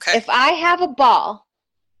 Okay. If I have a ball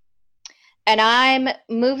and I'm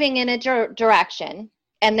moving in a direction,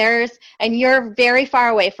 and you're very far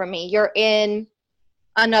away from me, you're in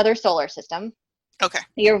another solar system. Okay.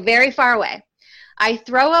 You're very far away. I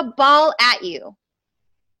throw a ball at you,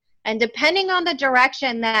 and depending on the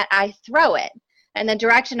direction that I throw it, and the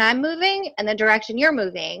direction I'm moving and the direction you're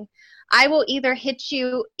moving, I will either hit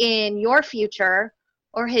you in your future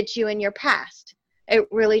or hit you in your past. It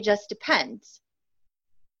really just depends.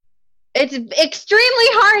 It's extremely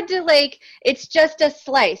hard to, like, it's just a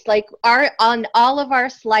slice. Like, all of our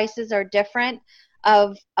slices are different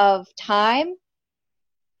of time,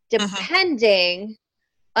 depending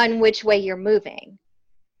on which way you're moving.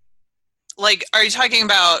 Like, are you talking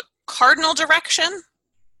about cardinal direction?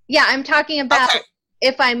 Yeah, I'm talking about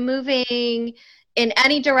if I'm moving in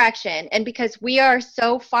any direction. And because we are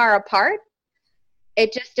so far apart,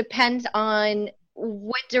 it just depends on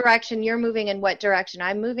what direction you're moving and what direction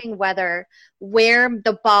I'm moving, where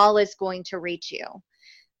the ball is going to reach you.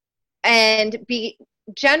 And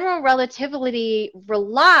general relativity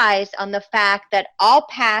relies on the fact that all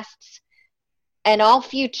pasts and all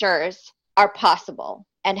futures are possible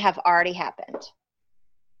and have already happened.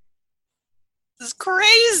 This is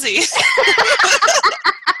crazy.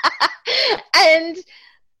 And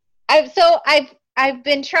I've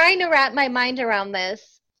been trying to wrap my mind around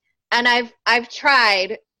this, and I've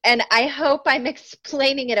tried, and I hope I'm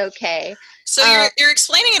explaining it okay. So you're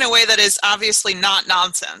explaining in a way that is obviously not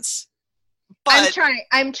nonsense. But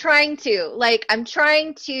I'm trying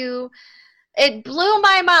to. It blew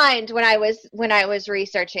my mind when I was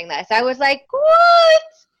researching this. I was like, what?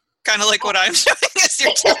 Kind of like what I'm doing as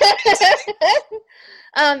you're telling.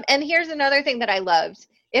 And here's another thing that I loved.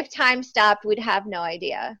 If time stopped, we'd have no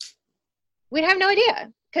idea. We'd have no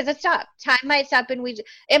idea because it stopped. Time might stop, and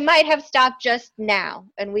it might have stopped just now,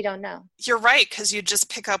 and we don't know. You're right, because you just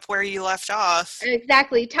pick up where you left off.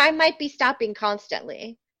 Exactly. Time might be stopping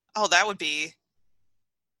constantly. Oh, it would be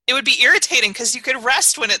irritating because you could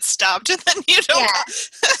rest when it stopped, and then you don't. Yeah.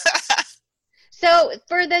 So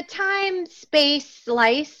for the time-space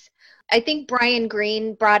slice, I think Brian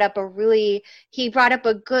Greene brought up a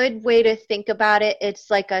good way to think about it. It's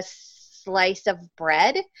like a slice of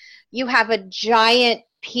bread. You have a giant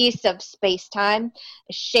piece of space-time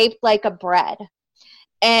shaped like a bread.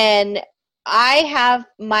 And I have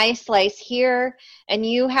my slice here, and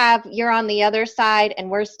you're on the other side, and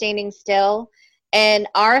we're standing still. And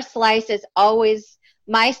our slice is always,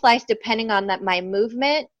 my slice, depending on my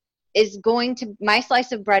movement, my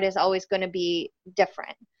slice of bread is always going to be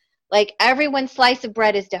different. Like, everyone's slice of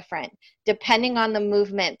bread is different, depending on the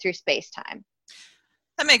movement through space-time.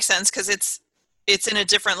 That makes sense, because it's in a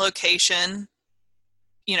different location.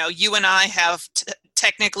 You know, you and I have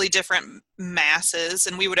technically different masses,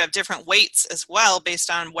 and we would have different weights as well based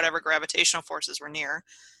on whatever gravitational forces we're near.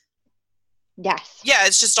 Yes. Yeah,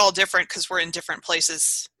 it's just all different because we're in different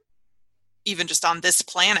places. Even just on this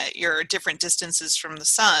planet, you're different distances from the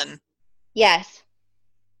sun. Yes.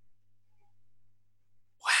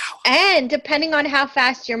 Wow. And depending on how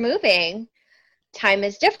fast you're moving, time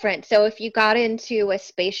is different. So if you got into a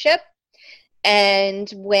spaceship and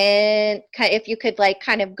if you could like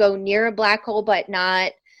kind of go near a black hole but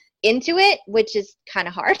not into it, which is kind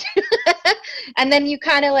of hard, and then you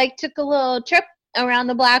kind of like took a little trip around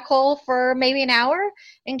the black hole for maybe an hour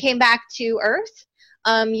and came back to Earth,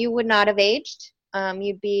 you would not have aged.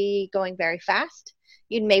 You'd be going very fast.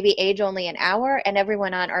 You'd maybe age only an hour, and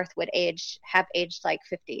everyone on Earth would have aged like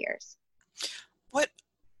 50 years. What?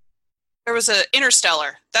 There was a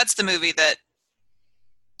Interstellar. That's the movie that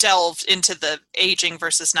delved into the aging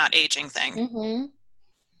versus not aging thing. Mm-hmm. It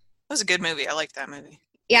was a good movie. I liked that movie.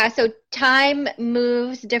 Yeah, so time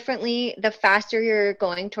moves differently the faster you're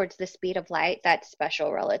going towards the speed of light. That's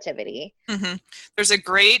special relativity. Mm-hmm. There's a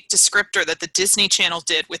great descriptor that the Disney Channel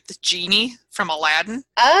did with the genie from Aladdin.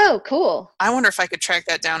 Oh, cool. I wonder if I could track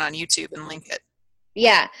that down on YouTube and link it.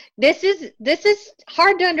 Yeah, this is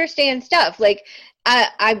hard to understand stuff. Like,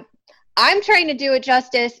 I'm trying to do it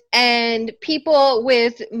justice, and people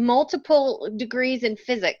with multiple degrees in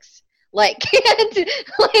physics can't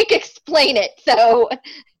explain it. So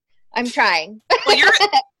I'm trying. Well,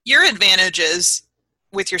 your advantage is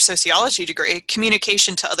with your sociology degree,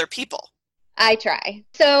 communication to other people. I try.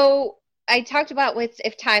 So I talked about with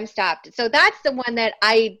if time stopped. So that's the one that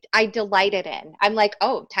I delighted in. I'm like,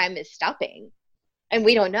 oh, time is stopping, and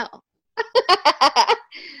we don't know.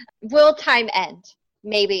 Will time end?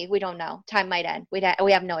 Maybe. We don't know. Time might end. We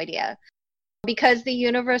have no idea. Because the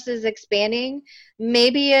universe is expanding,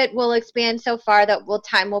 maybe it will expand so far that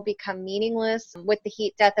time will become meaningless with the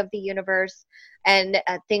heat death of the universe, and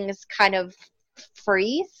things kind of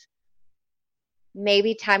freeze.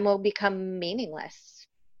 Maybe time will become meaningless.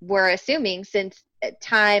 We're assuming, since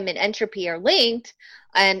time and entropy are linked,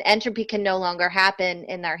 and entropy can no longer happen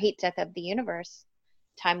in our heat death of the universe,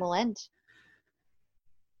 time will end.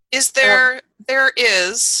 It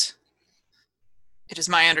is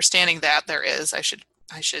my understanding that there is, I should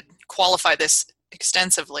qualify this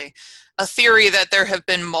extensively, a theory that there have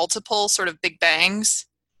been multiple sort of Big Bangs.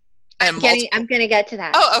 I'm going to get to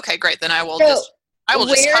that. Oh, okay, great. Then I will just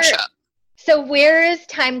hush up. So where is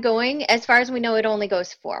time going? As far as we know, it only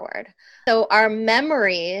goes forward. So our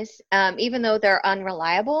memories, even though they're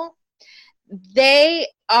unreliable, they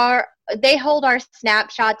hold our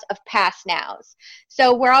snapshots of past nows.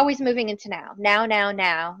 So we're always moving into now.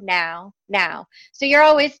 Now. So you're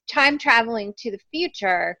always time traveling to the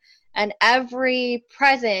future, and every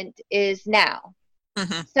present is now.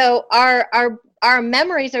 Mm-hmm. So our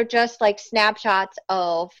memories are just like snapshots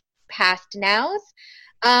of past nows.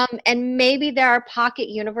 And maybe there are pocket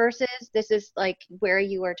universes. This is like where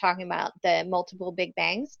you were talking about the multiple Big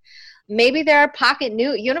Bangs. Maybe there are pocket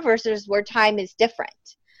new universes where time is different.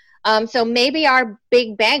 So maybe our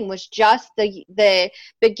Big Bang was just the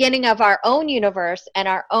beginning of our own universe and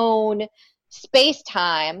our own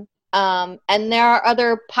space-time. And there are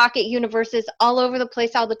other pocket universes all over the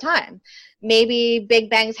place all the time. Maybe Big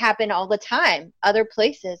Bangs happen all the time, other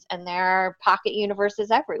places, and there are pocket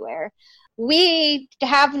universes everywhere. We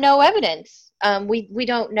have no evidence. We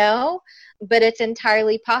don't know, but it's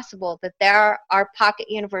entirely possible that there are pocket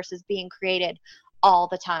universes being created all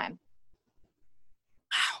the time.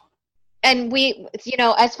 Wow. And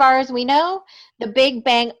as far as we know, the Big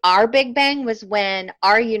Bang, our Big Bang, was when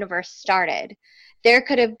our universe started. There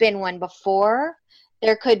could have been one before.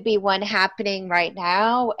 There could be one happening right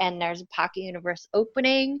now, and there's a pocket universe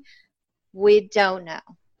opening. We don't know.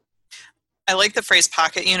 I like the phrase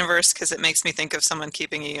pocket universe because it makes me think of someone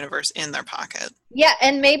keeping a universe in their pocket. Yeah,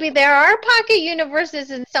 and maybe there are pocket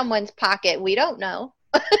universes in someone's pocket. We don't know.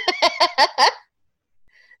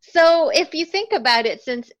 So if you think about it,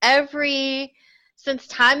 since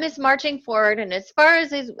time is marching forward, and as far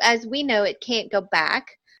as we know, it can't go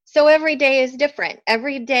back. So every day is different.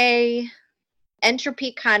 Every day,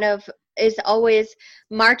 entropy kind of is always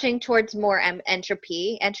marching towards more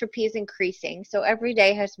entropy. Entropy is increasing, so every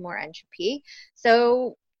day has more entropy.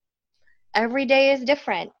 So every day is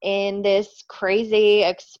different in this crazy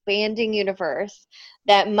expanding universe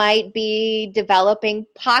that might be developing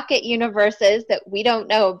pocket universes that we don't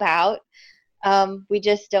know about. We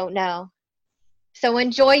just don't know. So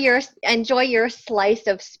enjoy your slice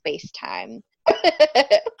of space-time.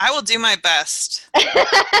 I will do my best.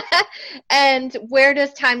 And where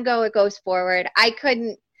does time go? It goes forward. I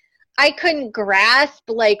couldn't grasp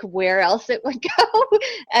where else it would go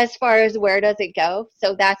as far as where does it go.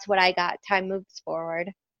 So that's what I got. Time moves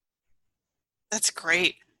forward. That's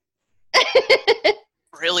great.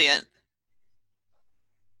 Brilliant.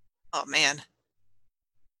 Oh man.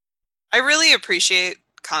 I really appreciate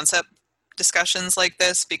concept discussions like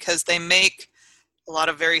this because they make a lot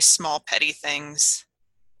of very small, petty things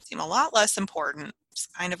seem a lot less important. It's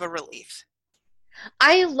kind of a relief.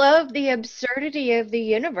 I love the absurdity of the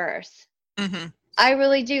universe. Mm-hmm. I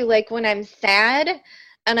really do. When I'm sad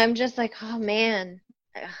and I'm just like, oh man,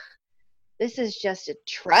 this is just a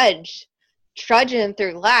trudging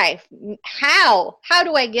through life. How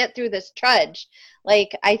do I get through this trudge?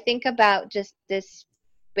 I think about just this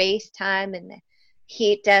space-time and the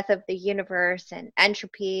heat death of the universe and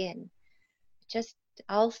entropy, and it just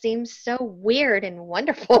all seems so weird and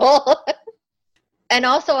wonderful. And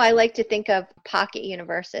also I like to think of pocket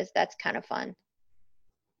universes. That's kind of fun.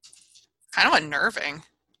 Kind of unnerving.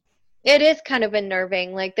 It is kind of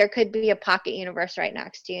unnerving. There could be a pocket universe right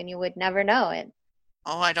next to you and you would never know it.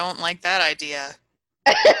 Oh, I don't like that idea.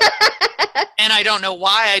 And I don't know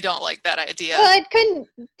why I don't like that idea. Well, it couldn't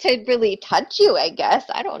to really touch you, I guess.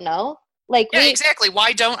 I don't know. Yeah, exactly.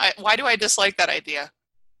 Why do I dislike that idea?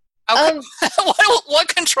 Okay. What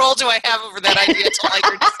control do I have over that idea to like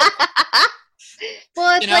or dislike?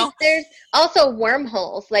 Well, it's You know? like there's also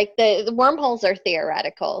wormholes. Like the wormholes are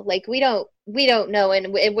theoretical. Like we don't know,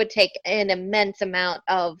 and it would take an immense amount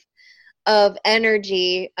of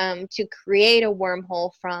energy to create a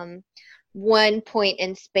wormhole from one point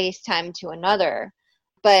in space time to another.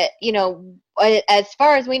 But as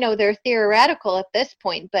far as we know, they're theoretical at this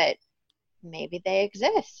point. But maybe they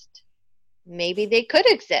exist. Maybe they could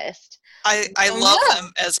exist. I don't love know.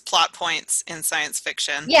 them as plot points in science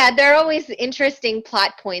fiction. Yeah, they're always interesting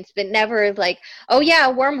plot points, but never like, oh yeah,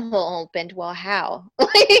 a wormhole opened. Well, how?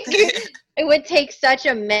 Like, it would take such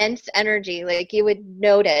immense energy. Like, you would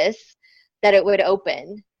notice that it would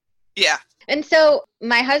open. Yeah. And so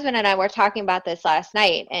my husband and I were talking about this last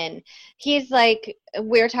night, and he's like,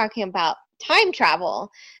 we're talking about time travel,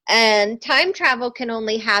 and time travel can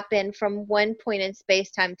only happen from one point in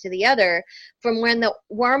space-time to the other, from when the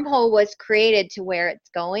wormhole was created to where it's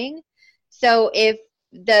going. So if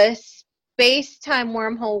the space-time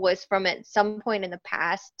wormhole was from at some point in the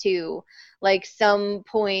past to like some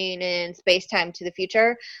point in space-time to the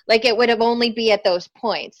future, like it would have only be at those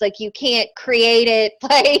points. Like you can't create it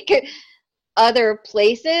like other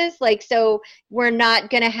places. Like, so we're not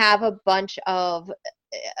going to have a bunch of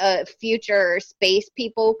future space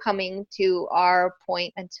people coming to our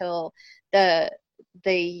point until the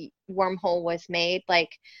wormhole was made. Like,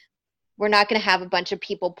 we're not going to have a bunch of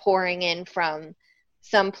people pouring in from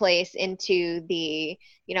someplace into the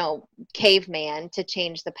caveman to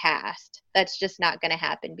change the past. That's just not going to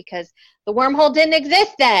happen because the wormhole didn't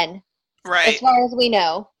exist then, Right. as far as we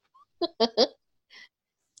know.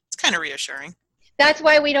 It's kind of reassuring. That's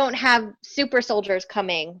why we don't have super soldiers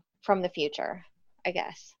coming from the future, I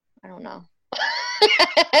guess. I don't know.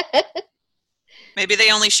 Maybe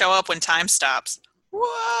they only show up when time stops.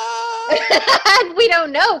 What? We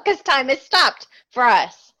don't know because time has stopped for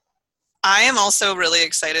us. I am also really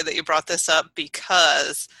excited that you brought this up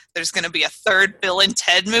because there's going to be a third Bill and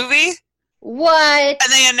Ted movie. What?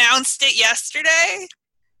 And they announced it yesterday.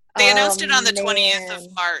 They announced it on the man. 20th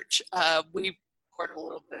of March. We recorded a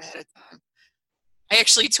little bit ahead of time. I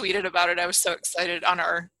actually tweeted about it. I was so excited on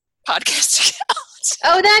our podcast account.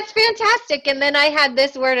 Oh, that's fantastic. And then I had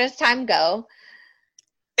this Where Does Time Go?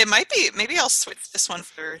 It might be. Maybe I'll switch this one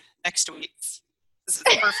for next week. This is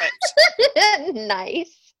perfect.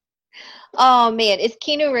 Nice. Oh, man. Is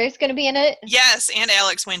Keanu Reeves going to be in it? Yes, and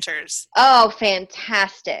Alex Winters. Oh,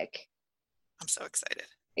 fantastic. I'm so excited.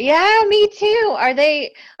 Yeah, me too. Are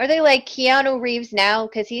they like Keanu Reeves now?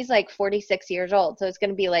 Because he's like 46 years old. So it's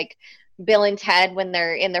going to be like Bill and Ted when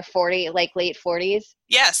they're in their late 40s.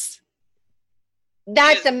 Yes.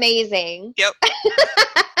 That's amazing. Yep.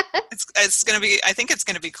 It's going to be, I think it's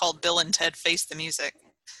going to be called Bill and Ted Face the Music.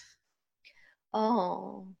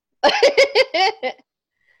 Oh. I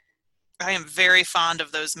am very fond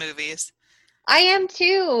of those movies. I am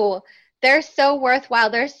too. They're so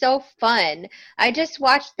worthwhile. They're so fun. I just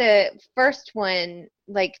watched the first one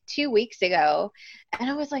like 2 weeks ago, and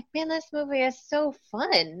I was like, man, this movie is so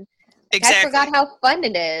fun. Exactly. I forgot how fun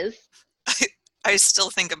it is. I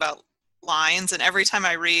still think about lines, and every time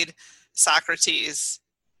I read Socrates,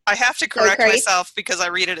 I have to correct myself because I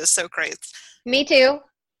read it as Socrates. Me too.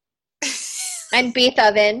 And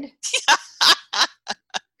Beethoven.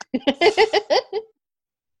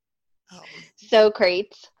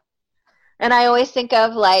 Socrates. And I always think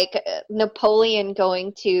of like Napoleon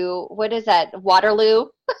going to, what is that, Waterloo?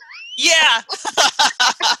 Yeah.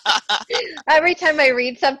 Every time I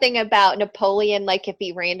read something about Napoleon, like if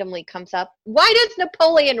he randomly comes up, why does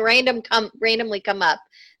Napoleon randomly come up?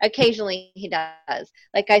 Occasionally he does.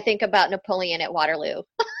 Like I think about Napoleon at Waterloo.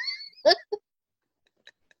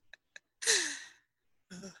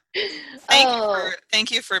 Thank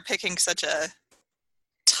you for picking such a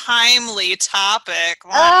timely topic.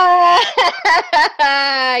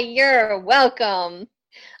 You're welcome.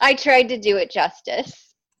 I tried to do it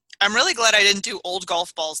justice. I'm really glad I didn't do old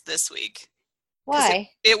golf balls this week. Why?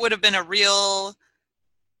 It would have been a real,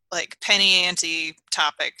 like, penny ante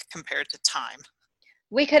topic compared to time.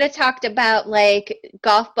 We could have talked about, like,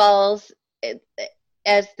 golf balls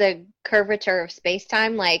as the curvature of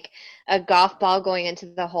space-time. Like, a golf ball going into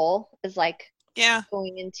the hole is, like,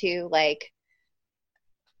 going into, like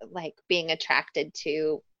being attracted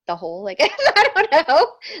to the hole, I guess. I don't know.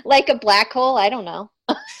 Like a black hole. I don't know.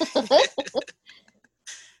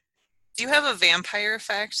 Do you have a vampire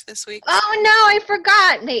fact this week? Oh, no, I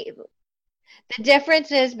forgot. The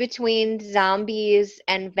differences between zombies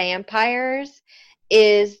and vampires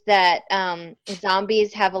is that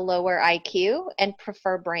zombies have a lower IQ and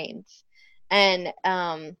prefer brains. And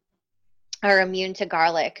are immune to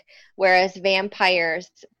garlic, whereas vampires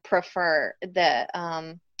prefer the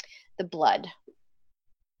blood.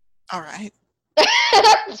 All right.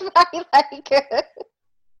 That's why I like it.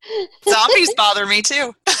 Zombies bother me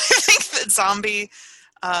too. I think that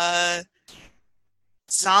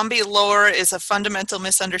zombie lore is a fundamental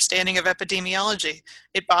misunderstanding of epidemiology.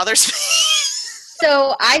 It bothers me.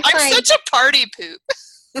 So I'm such a party poop.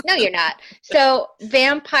 No, you're not. So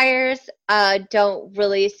vampires don't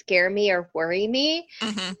really scare me or worry me.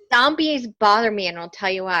 Mm-hmm. Zombies bother me, and I'll tell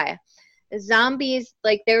you why. Zombies,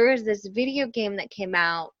 like there was this video game that came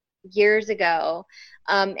out years ago,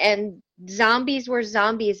 and zombies were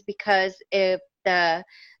zombies because if the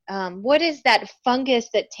what is that fungus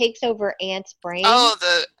that takes over ants' brains? Oh,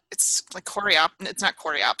 it's like it's not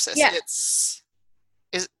Coreopsis. Yeah.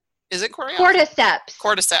 Is it Coreopsis? Cordyceps.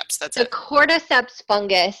 Cordyceps, that's it. The cordyceps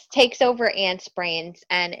fungus takes over ants' brains,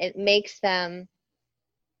 and it makes them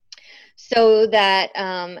so that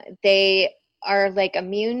they are like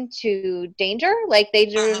immune to danger, like they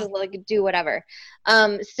just like do whatever.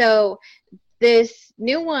 So this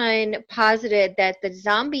new one posited that the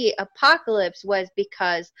zombie apocalypse was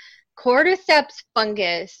because cordyceps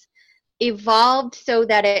fungus evolved so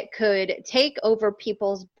that it could take over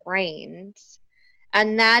people's brains.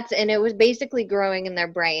 And it was basically growing in their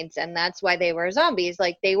brains, and that's why they were zombies.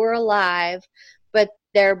 Like they were alive, but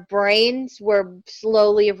their brains were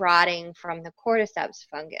slowly rotting from the cordyceps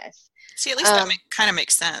fungus. See, at least that kind of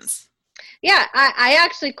makes sense. Yeah, I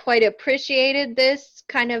actually quite appreciated this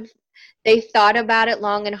kind of. They thought about it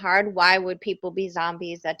long and hard. Why would people be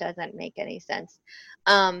zombies? That doesn't make any sense.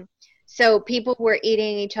 So people were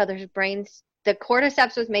eating each other's brains. The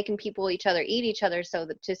cordyceps was making people eat each other so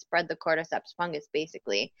that to spread the cordyceps fungus,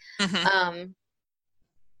 basically. Mm-hmm.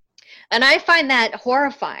 And I find that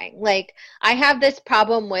horrifying. Like, I have this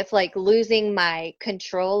problem with, like, losing my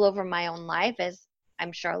control over my own life, as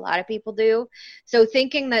I'm sure a lot of people do. So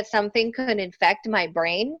thinking that something could infect my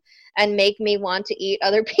brain and make me want to eat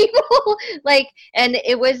other people, like, and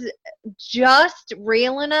it was just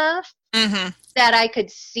real enough that I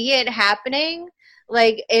could see it happening.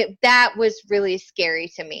 Like, that was really scary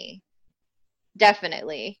to me.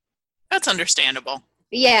 Definitely. That's understandable.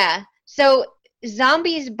 Yeah. So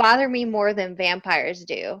zombies bother me more than vampires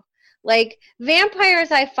do. Like,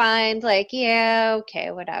 vampires I find, like, yeah,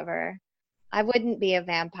 okay, whatever. I wouldn't be a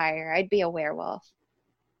vampire. I'd be a werewolf.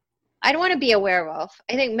 I'd want to be a werewolf.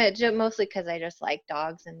 I think mostly because I just like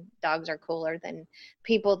dogs, and dogs are cooler than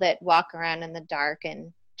people that walk around in the dark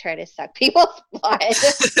and try to suck people's blood.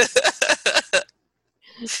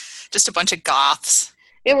 Just a bunch of goths.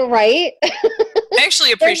 They were right. I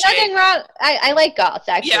actually appreciate. There's nothing wrong. I like goths,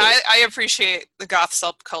 actually. Yeah, I appreciate the goth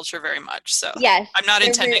subculture very much. So yes, I'm not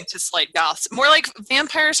intending to slight goths. More like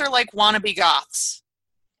vampires are like wannabe goths.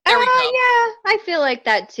 There we go. Yeah, I feel like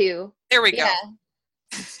that too. There we go.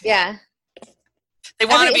 Yeah. They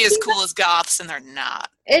want to be as cool as goths, and they're not.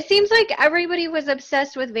 It seems like everybody was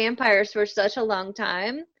obsessed with vampires for such a long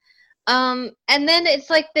time. And then it's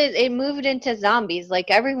like it moved into zombies. Like,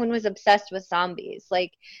 everyone was obsessed with zombies.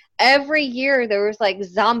 Like, every year there was, like,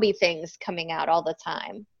 zombie things coming out all the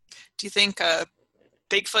time. Do you think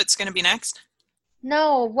Bigfoot's going to be next?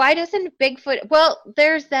 No. Why doesn't Bigfoot... Well,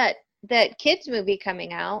 there's that kids movie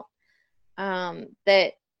coming out.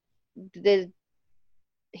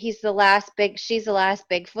 She's the last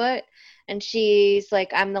Bigfoot, and she's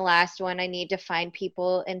like, I'm the last one. I need to find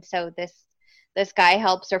people. And so this guy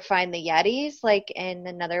helps her find the Yetis, like, in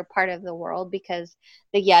another part of the world, because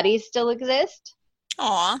the Yetis still exist.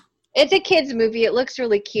 Aw. It's a kid's movie. It looks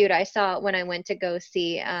really cute. I saw it when I went to go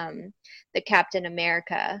see the Captain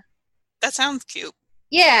America. That sounds cute.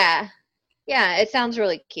 Yeah. Yeah, it sounds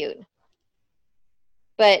really cute.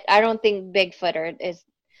 But I don't think Bigfoot is...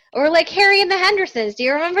 Or like Harry and the Hendersons. Do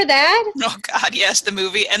you remember that? Oh, God, yes, the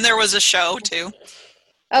movie. And there was a show, too.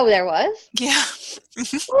 Oh, there was? Yeah.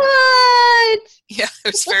 What? Yeah,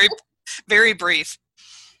 it was very, very brief.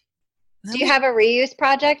 Do you have a reuse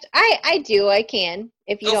project? I do. I can,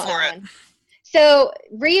 if you Go don't know for it. one. So,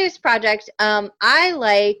 reuse project, I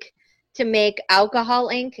like to make alcohol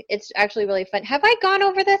ink. It's actually really fun. Have I gone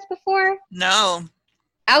over this before? No.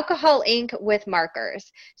 Alcohol ink with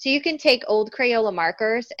markers. So you can take old Crayola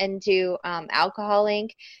markers and do alcohol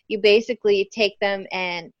ink. You basically take them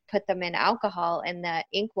and put them in alcohol, and the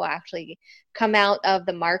ink will actually come out of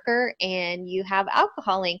the marker, and you have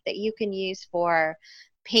alcohol ink that you can use for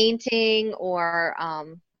painting or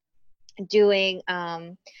doing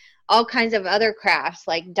all kinds of other crafts,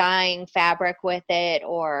 like dyeing fabric with it,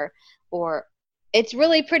 or It's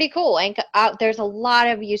really pretty cool. And there's a lot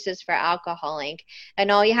of uses for alcohol ink.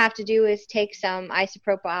 And all you have to do is take some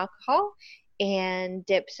isopropyl alcohol and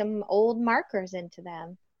dip some old markers into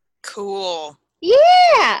them. Cool.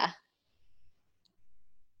 Yeah.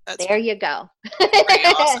 That's there you go. pretty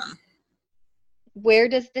awesome. Where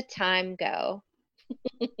does the time go?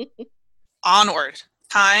 Onward.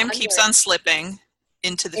 Time keeps on slipping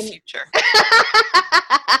into the future.